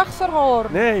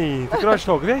 Buchserhorn. Nein, der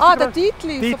grösste Hocker. Der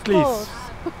Titlis.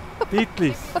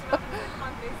 Titlis.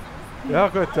 Ja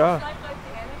gut, ja.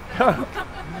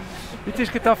 Jetzt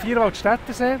ist gerade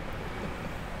Vierwaldstättersee.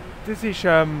 Das ist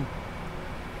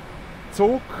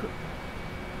Zug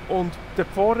und da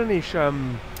vorne ist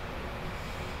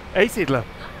Einsiedeln.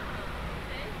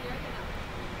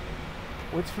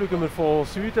 Und jetzt fliegen wir von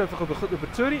Süden einfach über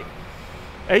Zürich.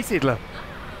 Einsiedeln.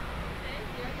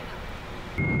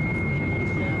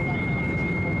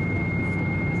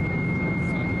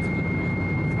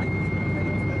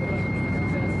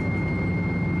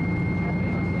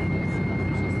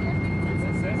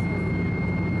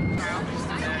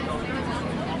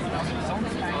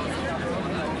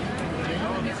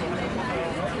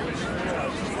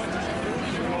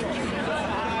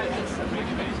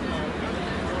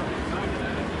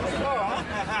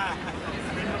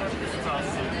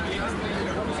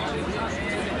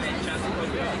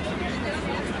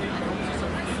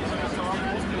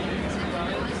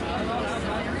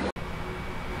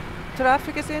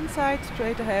 Traffic is inside,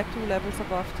 straight ahead, 2 levels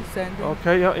above descending.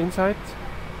 Okay, ja, inside.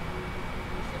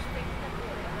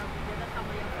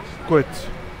 Gut,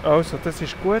 also das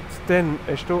ist gut. Dann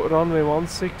hast du Runway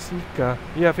 16 eingegeben.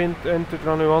 Ich habe entered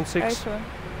Runway 16.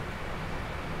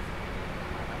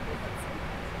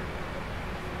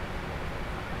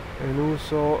 And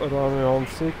also Runway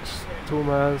 16, 2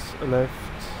 miles left,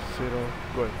 0.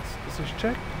 Gut, das ist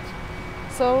checked.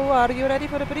 So, are you ready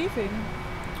for the briefing?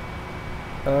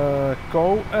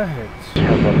 Go ahead.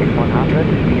 Helvetic 100,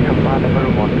 speed of flight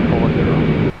level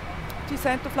 140.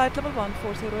 Descent to flight level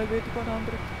 140, Helvetic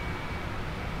 100.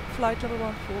 Flight level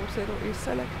 140 is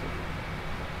selected.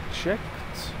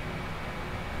 Checked.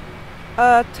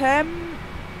 Tem.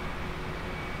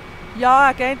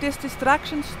 Yeah, again this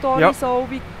distraction story, yep. So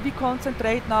we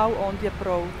concentrate now on the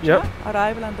approach. Yep. Yeah?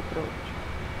 Arrival and approach.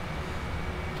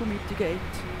 To mitigate.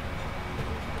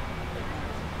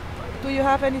 Do you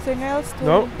have anything else to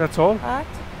No, that's all. add?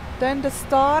 Then the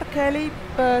star Kelly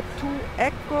 2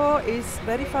 Echo is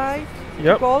verified.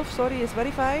 Yep. Golf, sorry, is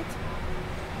verified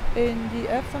in the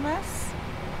FMS.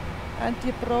 And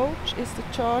the approach is the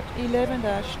chart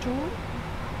 11-2.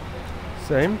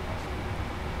 Same.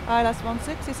 ILS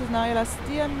 16, this is an ILS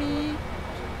DME.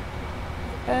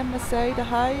 MSA, the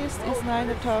highest is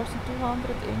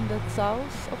 9,200 in the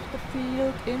south of the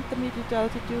field. Intermediate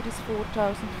altitude is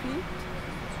 4,000 feet.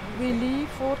 We leave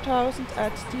 4,000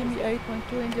 at DME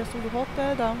 8.2 India Zulu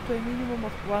Hotel down to a minimum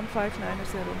of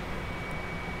 1590.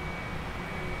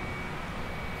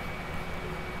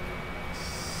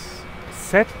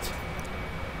 Set.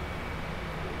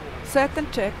 Set and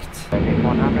checked. Helvetic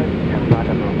 100, and flight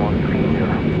level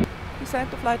 130. Descent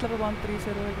to flight level 130,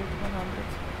 Helvetic 100.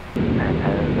 And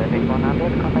Helvetic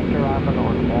 100, contact arrival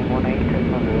on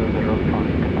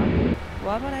 118.005.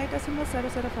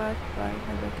 118.005 by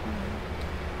Helvetic 100.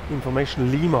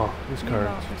 Information Lima is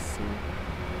current.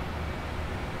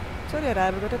 Sorry,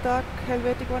 arrival good attack,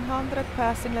 Helvetic 100,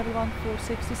 passing level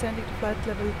 146, descending to flight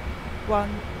level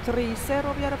 130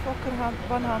 via Fokker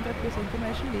 100 with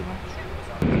information Lima.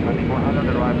 Helvetic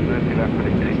 100, arrival good, left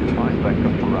heading 325, back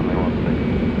up to runway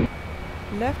 16.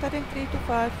 Left heading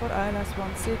 325 for ILS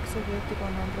 16, Helvetic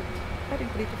 100, heading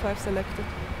 325 selected.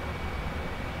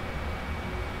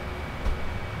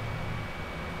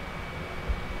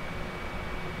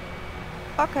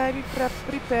 Okay, we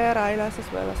prepare ILS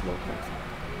as well as locals.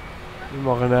 Wir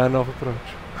machen einen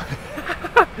Approach.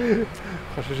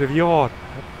 Kannst du schon wie warten?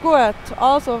 Good.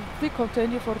 Also, we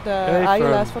continue for the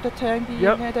ILS for the time being,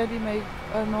 yep. and then we make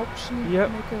an option.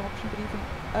 Yep. Make an option briefing.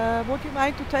 Would you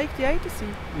mind to take the ATC?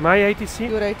 My ATC?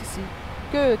 Your ATC.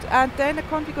 Good. And then the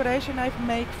configuration I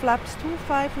make flaps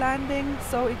 2-5 landing.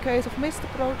 So in case of missed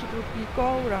approach, it would be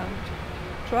go round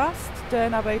thrust.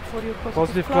 Then I wait for your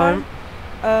positive climb.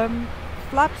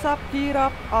 Flaps up, gear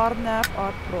up, RNAV,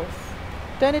 RPROF.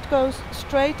 Then it goes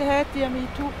straight ahead, DME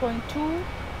 2.2,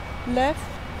 left.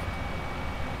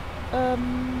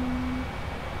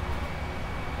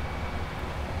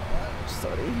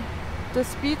 Sorry. The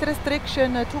speed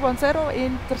restriction 210,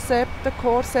 intercept the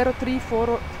course 034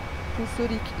 to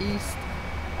Zurich East.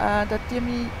 And at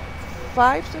DME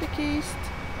 5 Zurich East,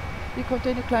 we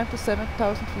continue climb to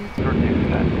 7,000 feet.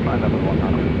 Flight level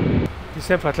 100.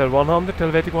 Descent flight level 100,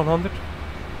 Helvetic 100.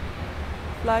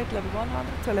 Flight level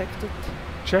 100 selected.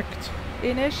 Checked.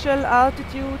 Initial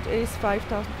altitude is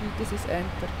 5,000 feet, this is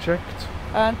enter. Checked.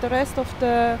 And the rest of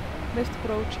the missed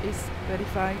approach is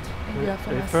verified in the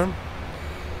FMS. Affirm.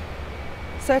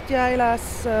 Set the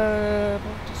ILS,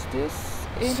 what is this?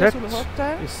 In the Zulu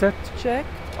Hotel. Is set.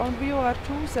 Checked. On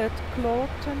VOR2 set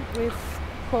Cloten with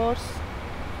course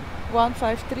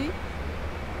 153.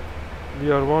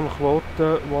 VR1 quote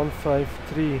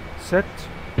 153 set.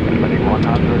 Heading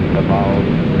 100 about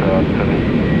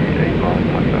 38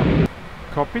 miles.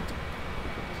 Cockpit.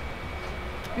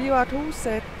 VOR2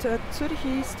 set Zurich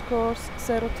East course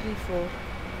 034.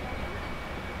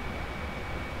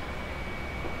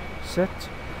 Set.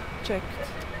 Checked.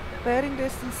 Bearing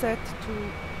distance set to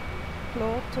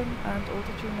Cloten and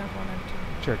altitude nav 1 and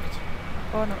 2. Checked.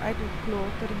 Oh no, I do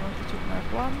Cloten and altitude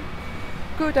nav 1.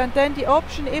 Good, and then the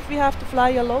option, if we have to fly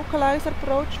a localizer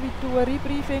approach, we do a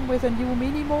rebriefing with a new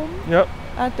minimum. Yep.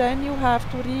 And then you have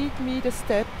to read me the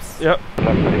steps. Yep.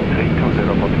 Heading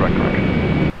 320 for track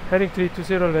correction. Heading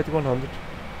 320, Helvetic 100.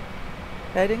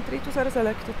 Heading 320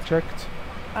 selected. Checked.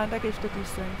 And I give the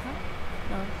descent, huh?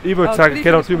 No. Ich würde sagen,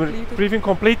 genau, briefing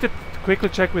completed. Quickly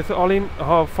check with Alin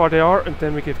how far they are and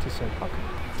then we give descent. Okay.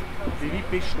 Wie weit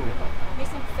bist du? Wir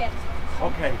sind fertig.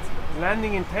 Okay.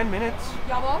 Landing in 10 minutes.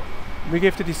 Jawohl. We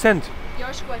give the descent. Ja,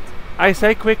 ist gut. I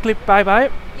say quickly bye bye.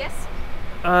 Yes.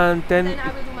 And then I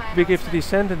will do my we give the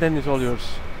descent and then it's all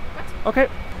yours. Gut. Okay.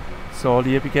 So,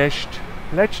 liebe Gäste,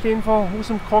 letzte Info aus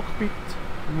dem Cockpit.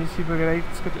 Wir sind bereit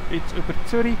jetzt über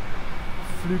Zürich,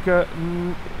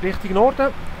 fliegen Richtung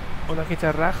Norden und dann gibt es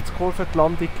eine Rechtskurve. Die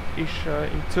Landung ist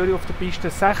in Zürich auf der Piste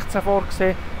 16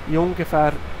 vorgesehen, in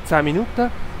ungefähr 10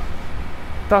 Minuten.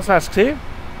 Das war es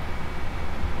gewesen.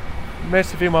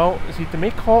 Merci vielmals, seid ihr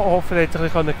mitgekommen. Ich hoffe, ihr habt es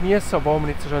ein bisschen geniessen, obwohl wir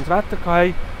nicht so schönes Wetter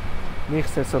hatten.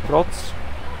 Nichtsdestotrotz,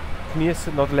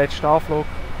 geniessen noch den letzten Anflug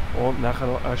und nachher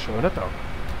noch einen schönen Tag.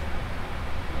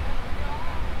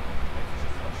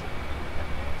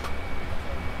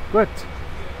 Gut.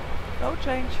 No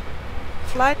change.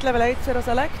 Flight level 80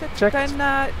 selected. Checked. Then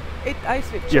I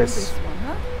switch Yes. on this one,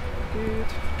 huh?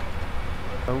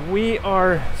 Good. We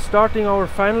are starting our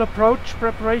final approach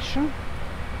preparation.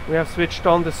 We have switched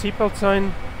on the seatbelt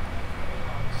sign.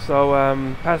 So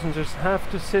passengers have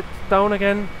to sit down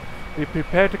again. We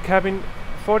prepare the cabin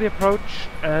for the approach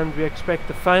and we expect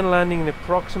the final landing in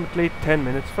approximately 10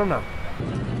 minutes from now.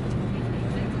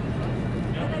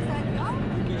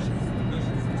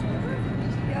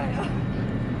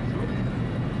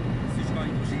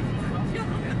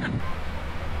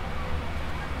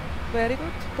 Very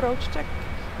good. Approach check.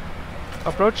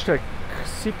 Approach check.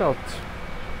 Seatbelt.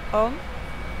 On.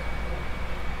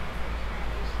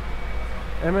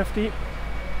 MFD.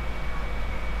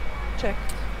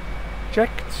 Checked.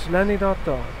 Checked. Landing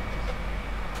data.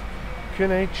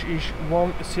 QNH is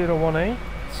 1018.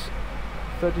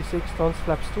 36 tons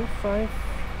flaps 25.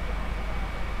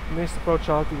 Missed approach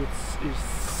altitude is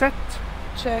set.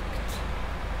 Checked.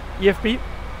 EFB.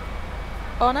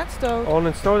 On and stowed. On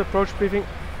and stowed. Approach briefing.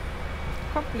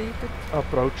 Completed.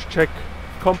 Approach check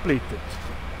completed.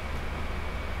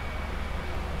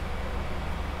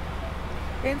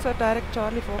 Insert direct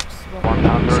Charlie Fox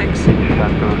 100, descent to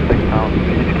 6,000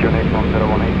 feet, QNH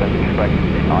 1018 and expect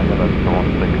ILS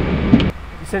 16.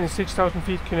 Descending 6,000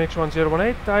 feet, QNH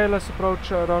 1018, ILS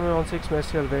approach runway 16,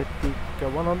 Messi Helvetic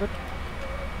 100.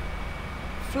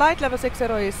 Flight level 60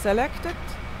 is selected.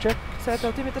 Check. Set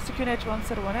altimeter to QNH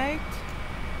 1018.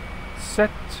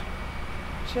 Set.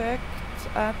 Checked.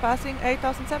 Passing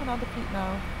 8,700 feet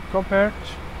now. Compared.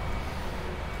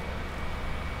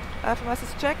 FMS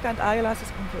is checked and ILS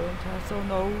is confirmed, so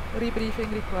no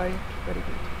rebriefing required. Very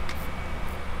good.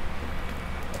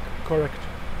 Correct.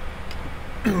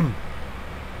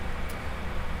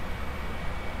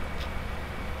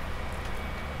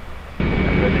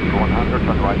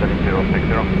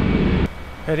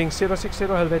 Heading 060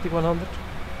 Helvetic 100.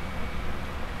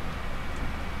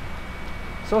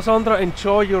 So Sandra,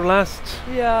 enjoy your last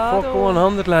Fokker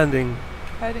 100 landing.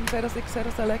 Heading 060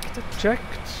 selected.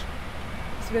 Checked.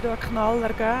 Es wird auch einen Knaller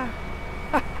geben.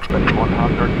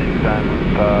 100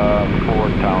 descent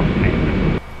 4,000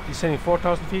 feet. Descending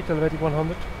 4,000 feet, Helvetic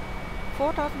 100.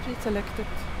 4,000 feet selected.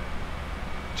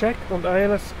 Checked and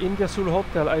ILS India Zulu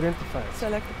Hotel identified.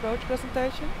 Select approach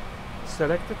presentation.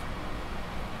 Selected.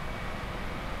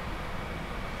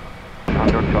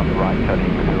 100 on right,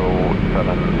 heading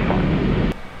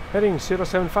 075. Heading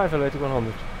 075 Helvetic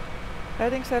 100.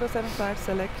 Heading 075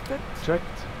 selected.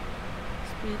 Checked.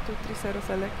 Speed 230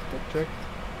 selected. Checked.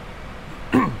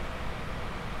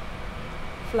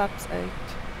 Flaps 8.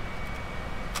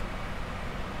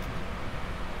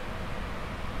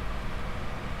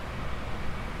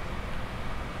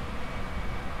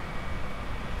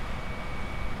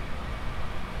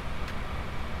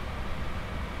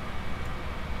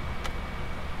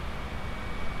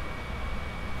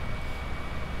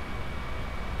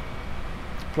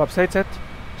 Flaps 8 set.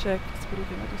 Check, jetzt brauche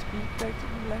ich noch die Speed Tag zum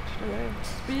letzten Level.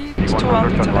 Speed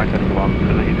 100 on right, heading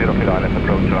 130, clear ILS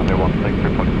approach runway 16,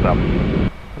 report stop.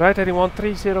 Right, heading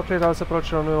 130, clear ILS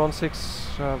approach runway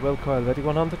 16, Welco Helvetic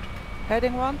 100.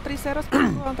 Heading 130,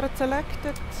 speed 200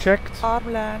 selected. Checked.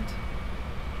 Arm land.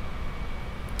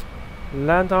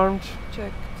 Land armed.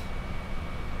 Checked.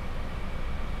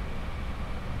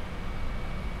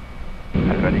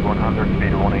 Helvetic 100,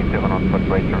 speed 180 on onboard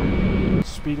greater.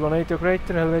 Speed 180 or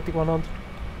greater, Helvetic 100.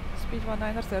 Speed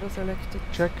 190 selected.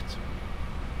 Checked.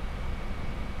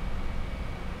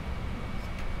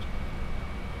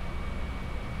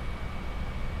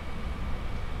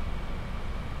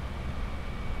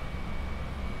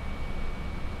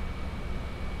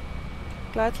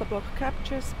 Glideslope block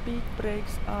capture, speed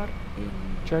brakes are in.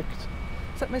 Checked.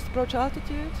 Set missed approach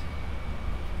altitude.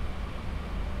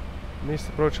 Missed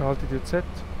approach altitude set.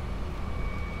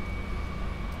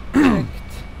 Checked.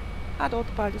 And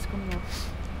autopilot is coming off.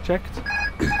 Checked.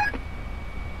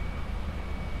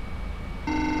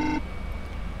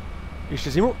 Ist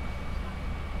das immer?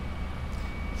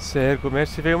 Sehr gut,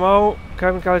 merci vielmals.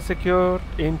 Cabin galley secured.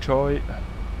 Enjoy.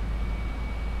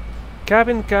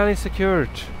 Cabin galley secured.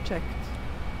 Checked.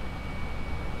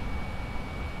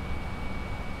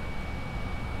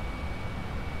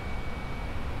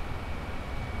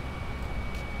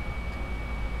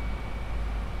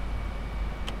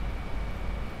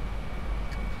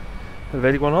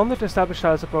 Helvetic 100, established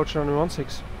ILS approach runway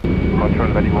 16. Roger,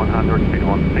 Helvetic 100, speed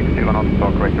 160 on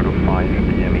onboard greater to 5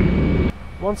 DME.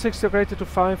 160 or greater to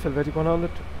 5, Helvetic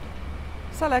 100.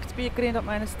 Select speed green at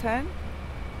 -10.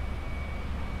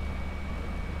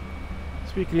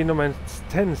 Speed green on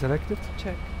 -10 selected.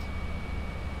 Checked.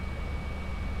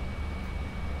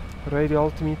 Radio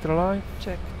altimeter alive.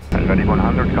 Checked. Helvetic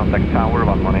 100, contact tower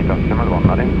 118.1,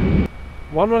 Nadine.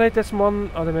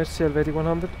 118.1, merci Helvetic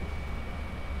 100.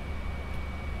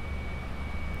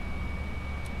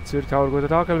 Zurich Tower, guten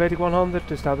Tag, Helvetic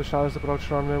 100, established ILS approach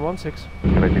runway 16.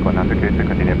 Helvetic 100, clear to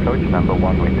continue approach, number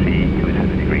 113,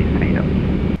 270 degrees, 3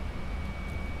 knots.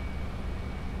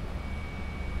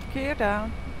 Gear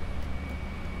down.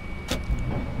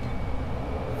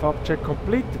 FAB check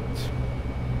completed.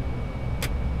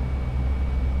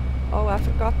 Oh, I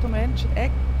forgot to mention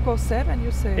Echo 7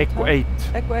 you said. Echo 8.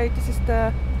 Echo 8, this is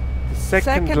the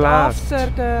second last.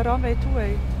 after the runway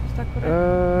 28. Is that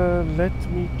correct?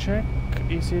 Let me check.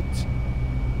 Is it?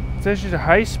 This is a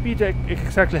high speed,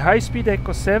 exactly high speed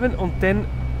Echo 7 and then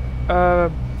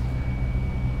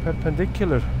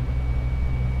perpendicular.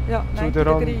 Yeah, to 90 the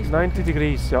degrees. 90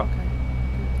 degrees, yeah. Okay,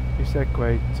 good. Is Echo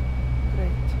 8.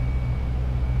 Great.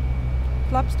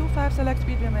 Flaps 25 select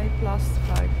speed VMA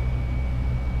 +5.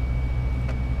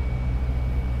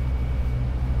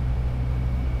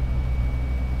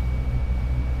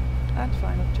 And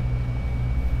final check.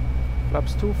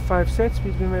 Flaps 25 set,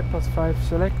 speed VMA +5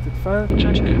 selected. Final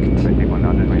Check. Helvetic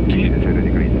 100, maintain 0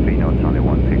 degrees, 3 knots, runway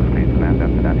 16, please land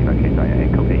after landing locate via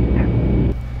Echo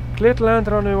 8. Clear to land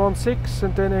runway 16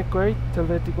 and then Echo 8,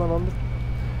 Helvetic 100.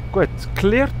 Good.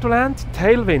 Clear to land,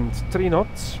 tailwind 3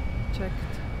 knots. Checked.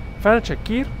 Final check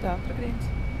gear. The outer greens.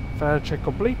 Final check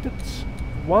completed.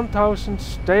 1000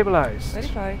 stabilized.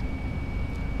 Verified.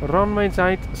 Runway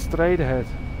inside, straight ahead.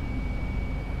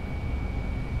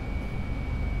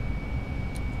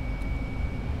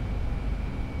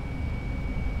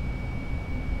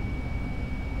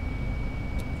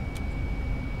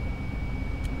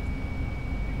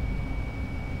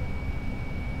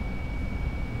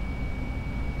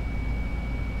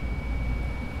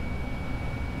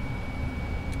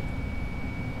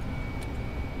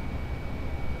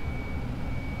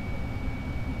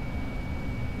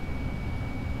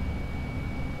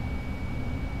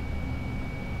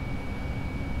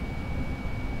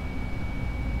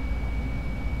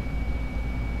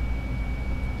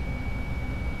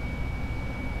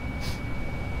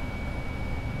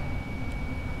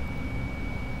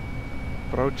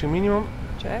 Approaching minimum.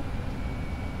 Check.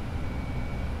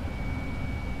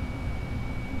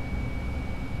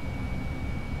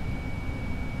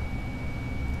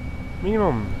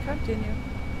 Minimum. Continue.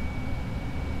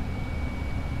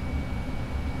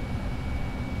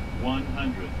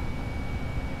 100.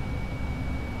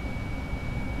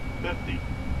 50.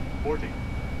 40.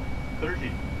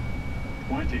 30.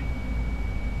 20.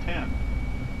 10.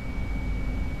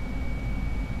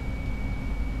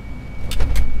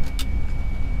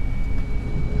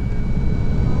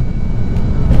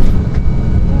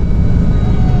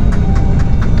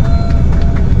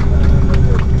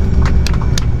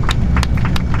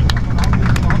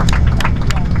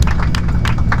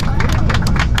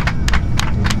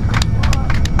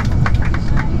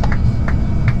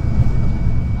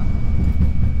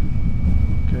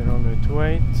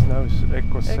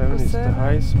 Echo 7 is the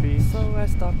high speed. So I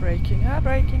start braking.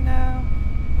 Braking now.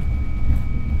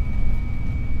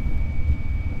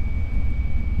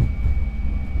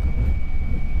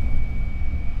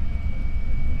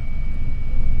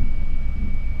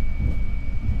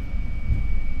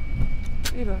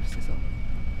 Reverse is on.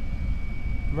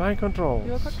 My controls.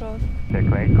 Your controls.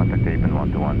 Echo 8, contact Tapen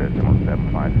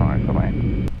 121.755, goodbye.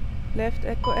 Left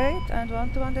Echo 8 and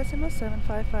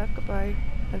 121.755, goodbye.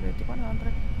 Helvetic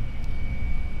 100.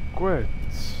 Gut.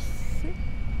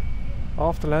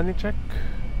 After Landing Check.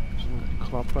 Ich muss die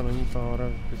Klappe noch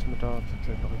einfahren, bis wir da, das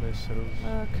sieht noch besser aus.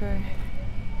 Okay.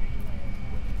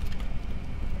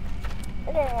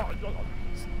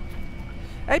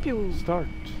 APU. Start.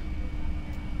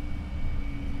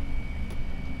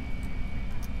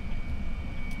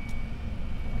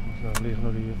 Ich muss gleich noch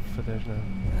rufen, der schnell.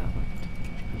 Ja, gut.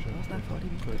 Dann fahre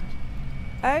ich weiter.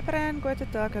 Einbrennen,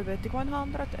 guten Tag, Helvetic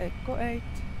 100, Echo 8.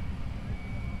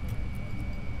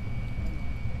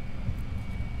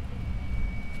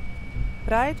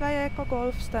 Breitway Echo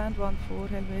Golf, Stand 14,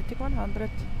 Helvetic 100.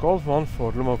 Golf 14,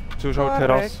 schau mal,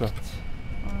 Zuschauerterrasse.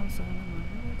 Also,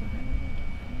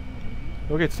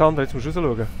 Schau jetzt, Sandra, jetzt musst du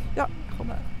rausschauen. Ja, komm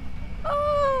her.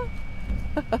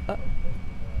 Ah!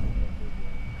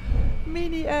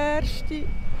 Meine erste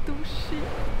Dusche.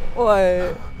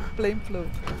 Oi, Blindflug.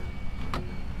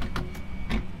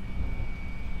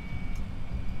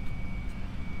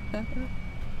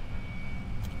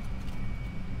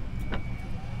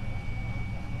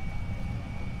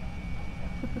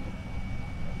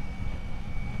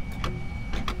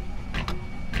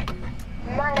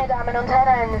 Meine Damen und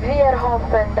Herren, wir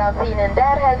hoffen, dass Ihnen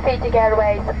der Helvetic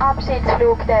Airways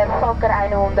Abschiedsflug der Fokker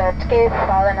 100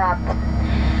 gefallen hat.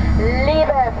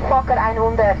 Liebe Fokker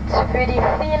 100, für die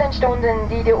vielen Stunden,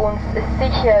 die du uns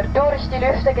sicher durch die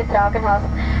Lüfte getragen hast,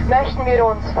 möchten wir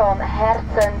uns von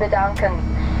Herzen bedanken.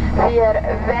 Wir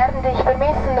werden dich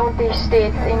vermissen und dich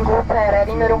stets in guter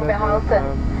Erinnerung behalten.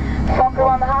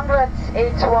 Fokker 100,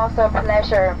 it was a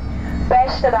pleasure.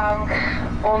 Besten Dank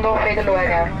und auf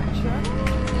Wiedersehen.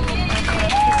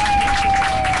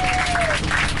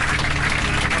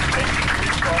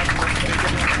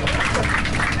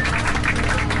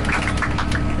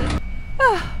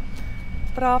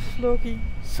 Brav Flugi.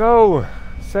 So,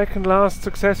 second last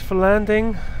successful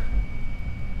landing.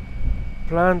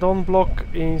 Planned on block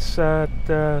is at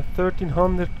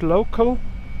 1300 local.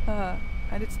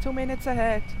 And it's 2 minutes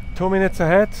ahead. 2 minutes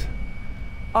ahead.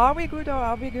 Are we good or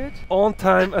are we good? On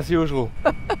time as usual.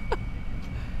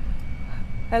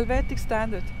 Helvetic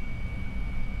Standard.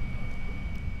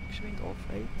 Geschwind off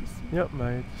 80. Ja,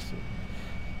 mate.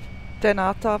 Der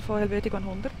NATO von Helvetic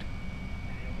 100.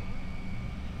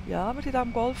 Ja, wir sind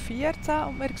am Golf 14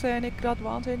 und wir sehen nicht gerade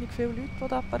wahnsinnig viele Leute, die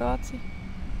da parat sind.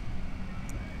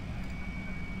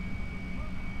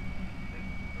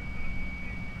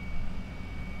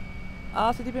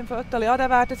 Also die beim Viertel, ja,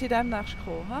 dann werden sie demnächst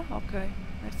kommen. Ha? Okay,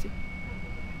 merci.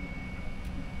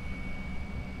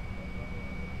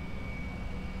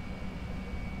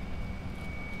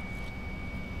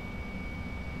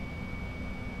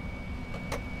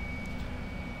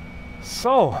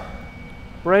 So,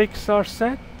 brakes are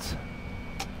set.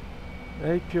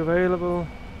 AP available.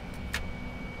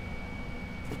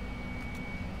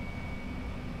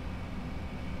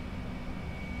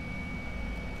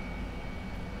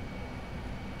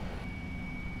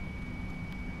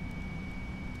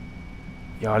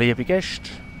 Ja, liebe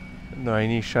Gäste, noch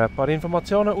ein paar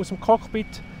Informationen aus dem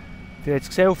Cockpit. Ihr habt es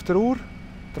gesehen auf der Uhr,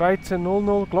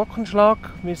 13:00 Glockenschlag,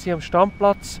 wir sind am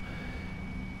Standplatz.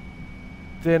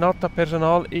 Der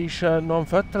NATO-Personal war noch am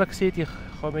Viertel, die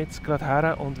kommen jetzt gerade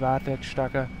her und werden jetzt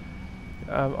an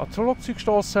das Flugzeug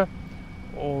stoßen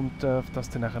und auf das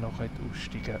dann nachher noch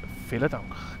aussteigen könnt. Vielen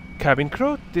Dank. Cabin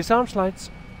Crew, Disarm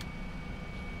Slides,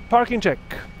 Parking Check.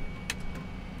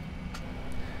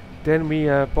 Then we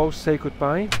both say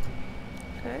goodbye.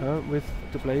 Okay. With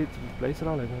the blazer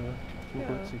on.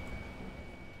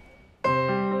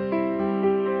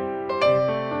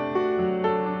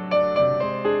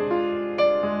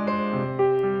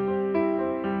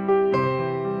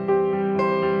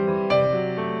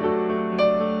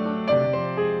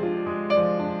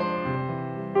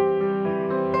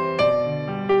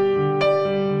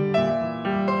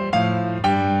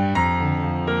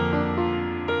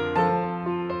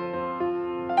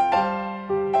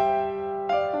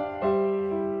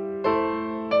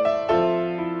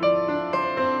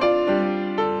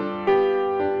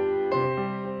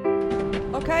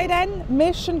 Okay then,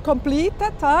 mission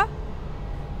completed, huh?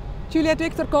 Juliet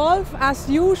Victor Golf, as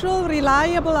usual,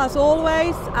 reliable as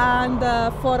always, and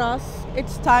for us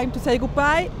it's time to say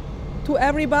goodbye to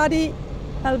everybody.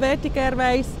 Helvetic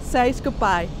Airways says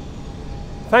goodbye.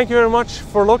 Thank you very much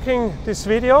for looking this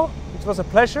video. It was a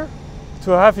pleasure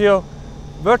to have you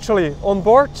virtually on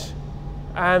board,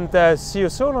 and see you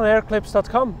soon on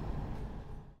airclips.com.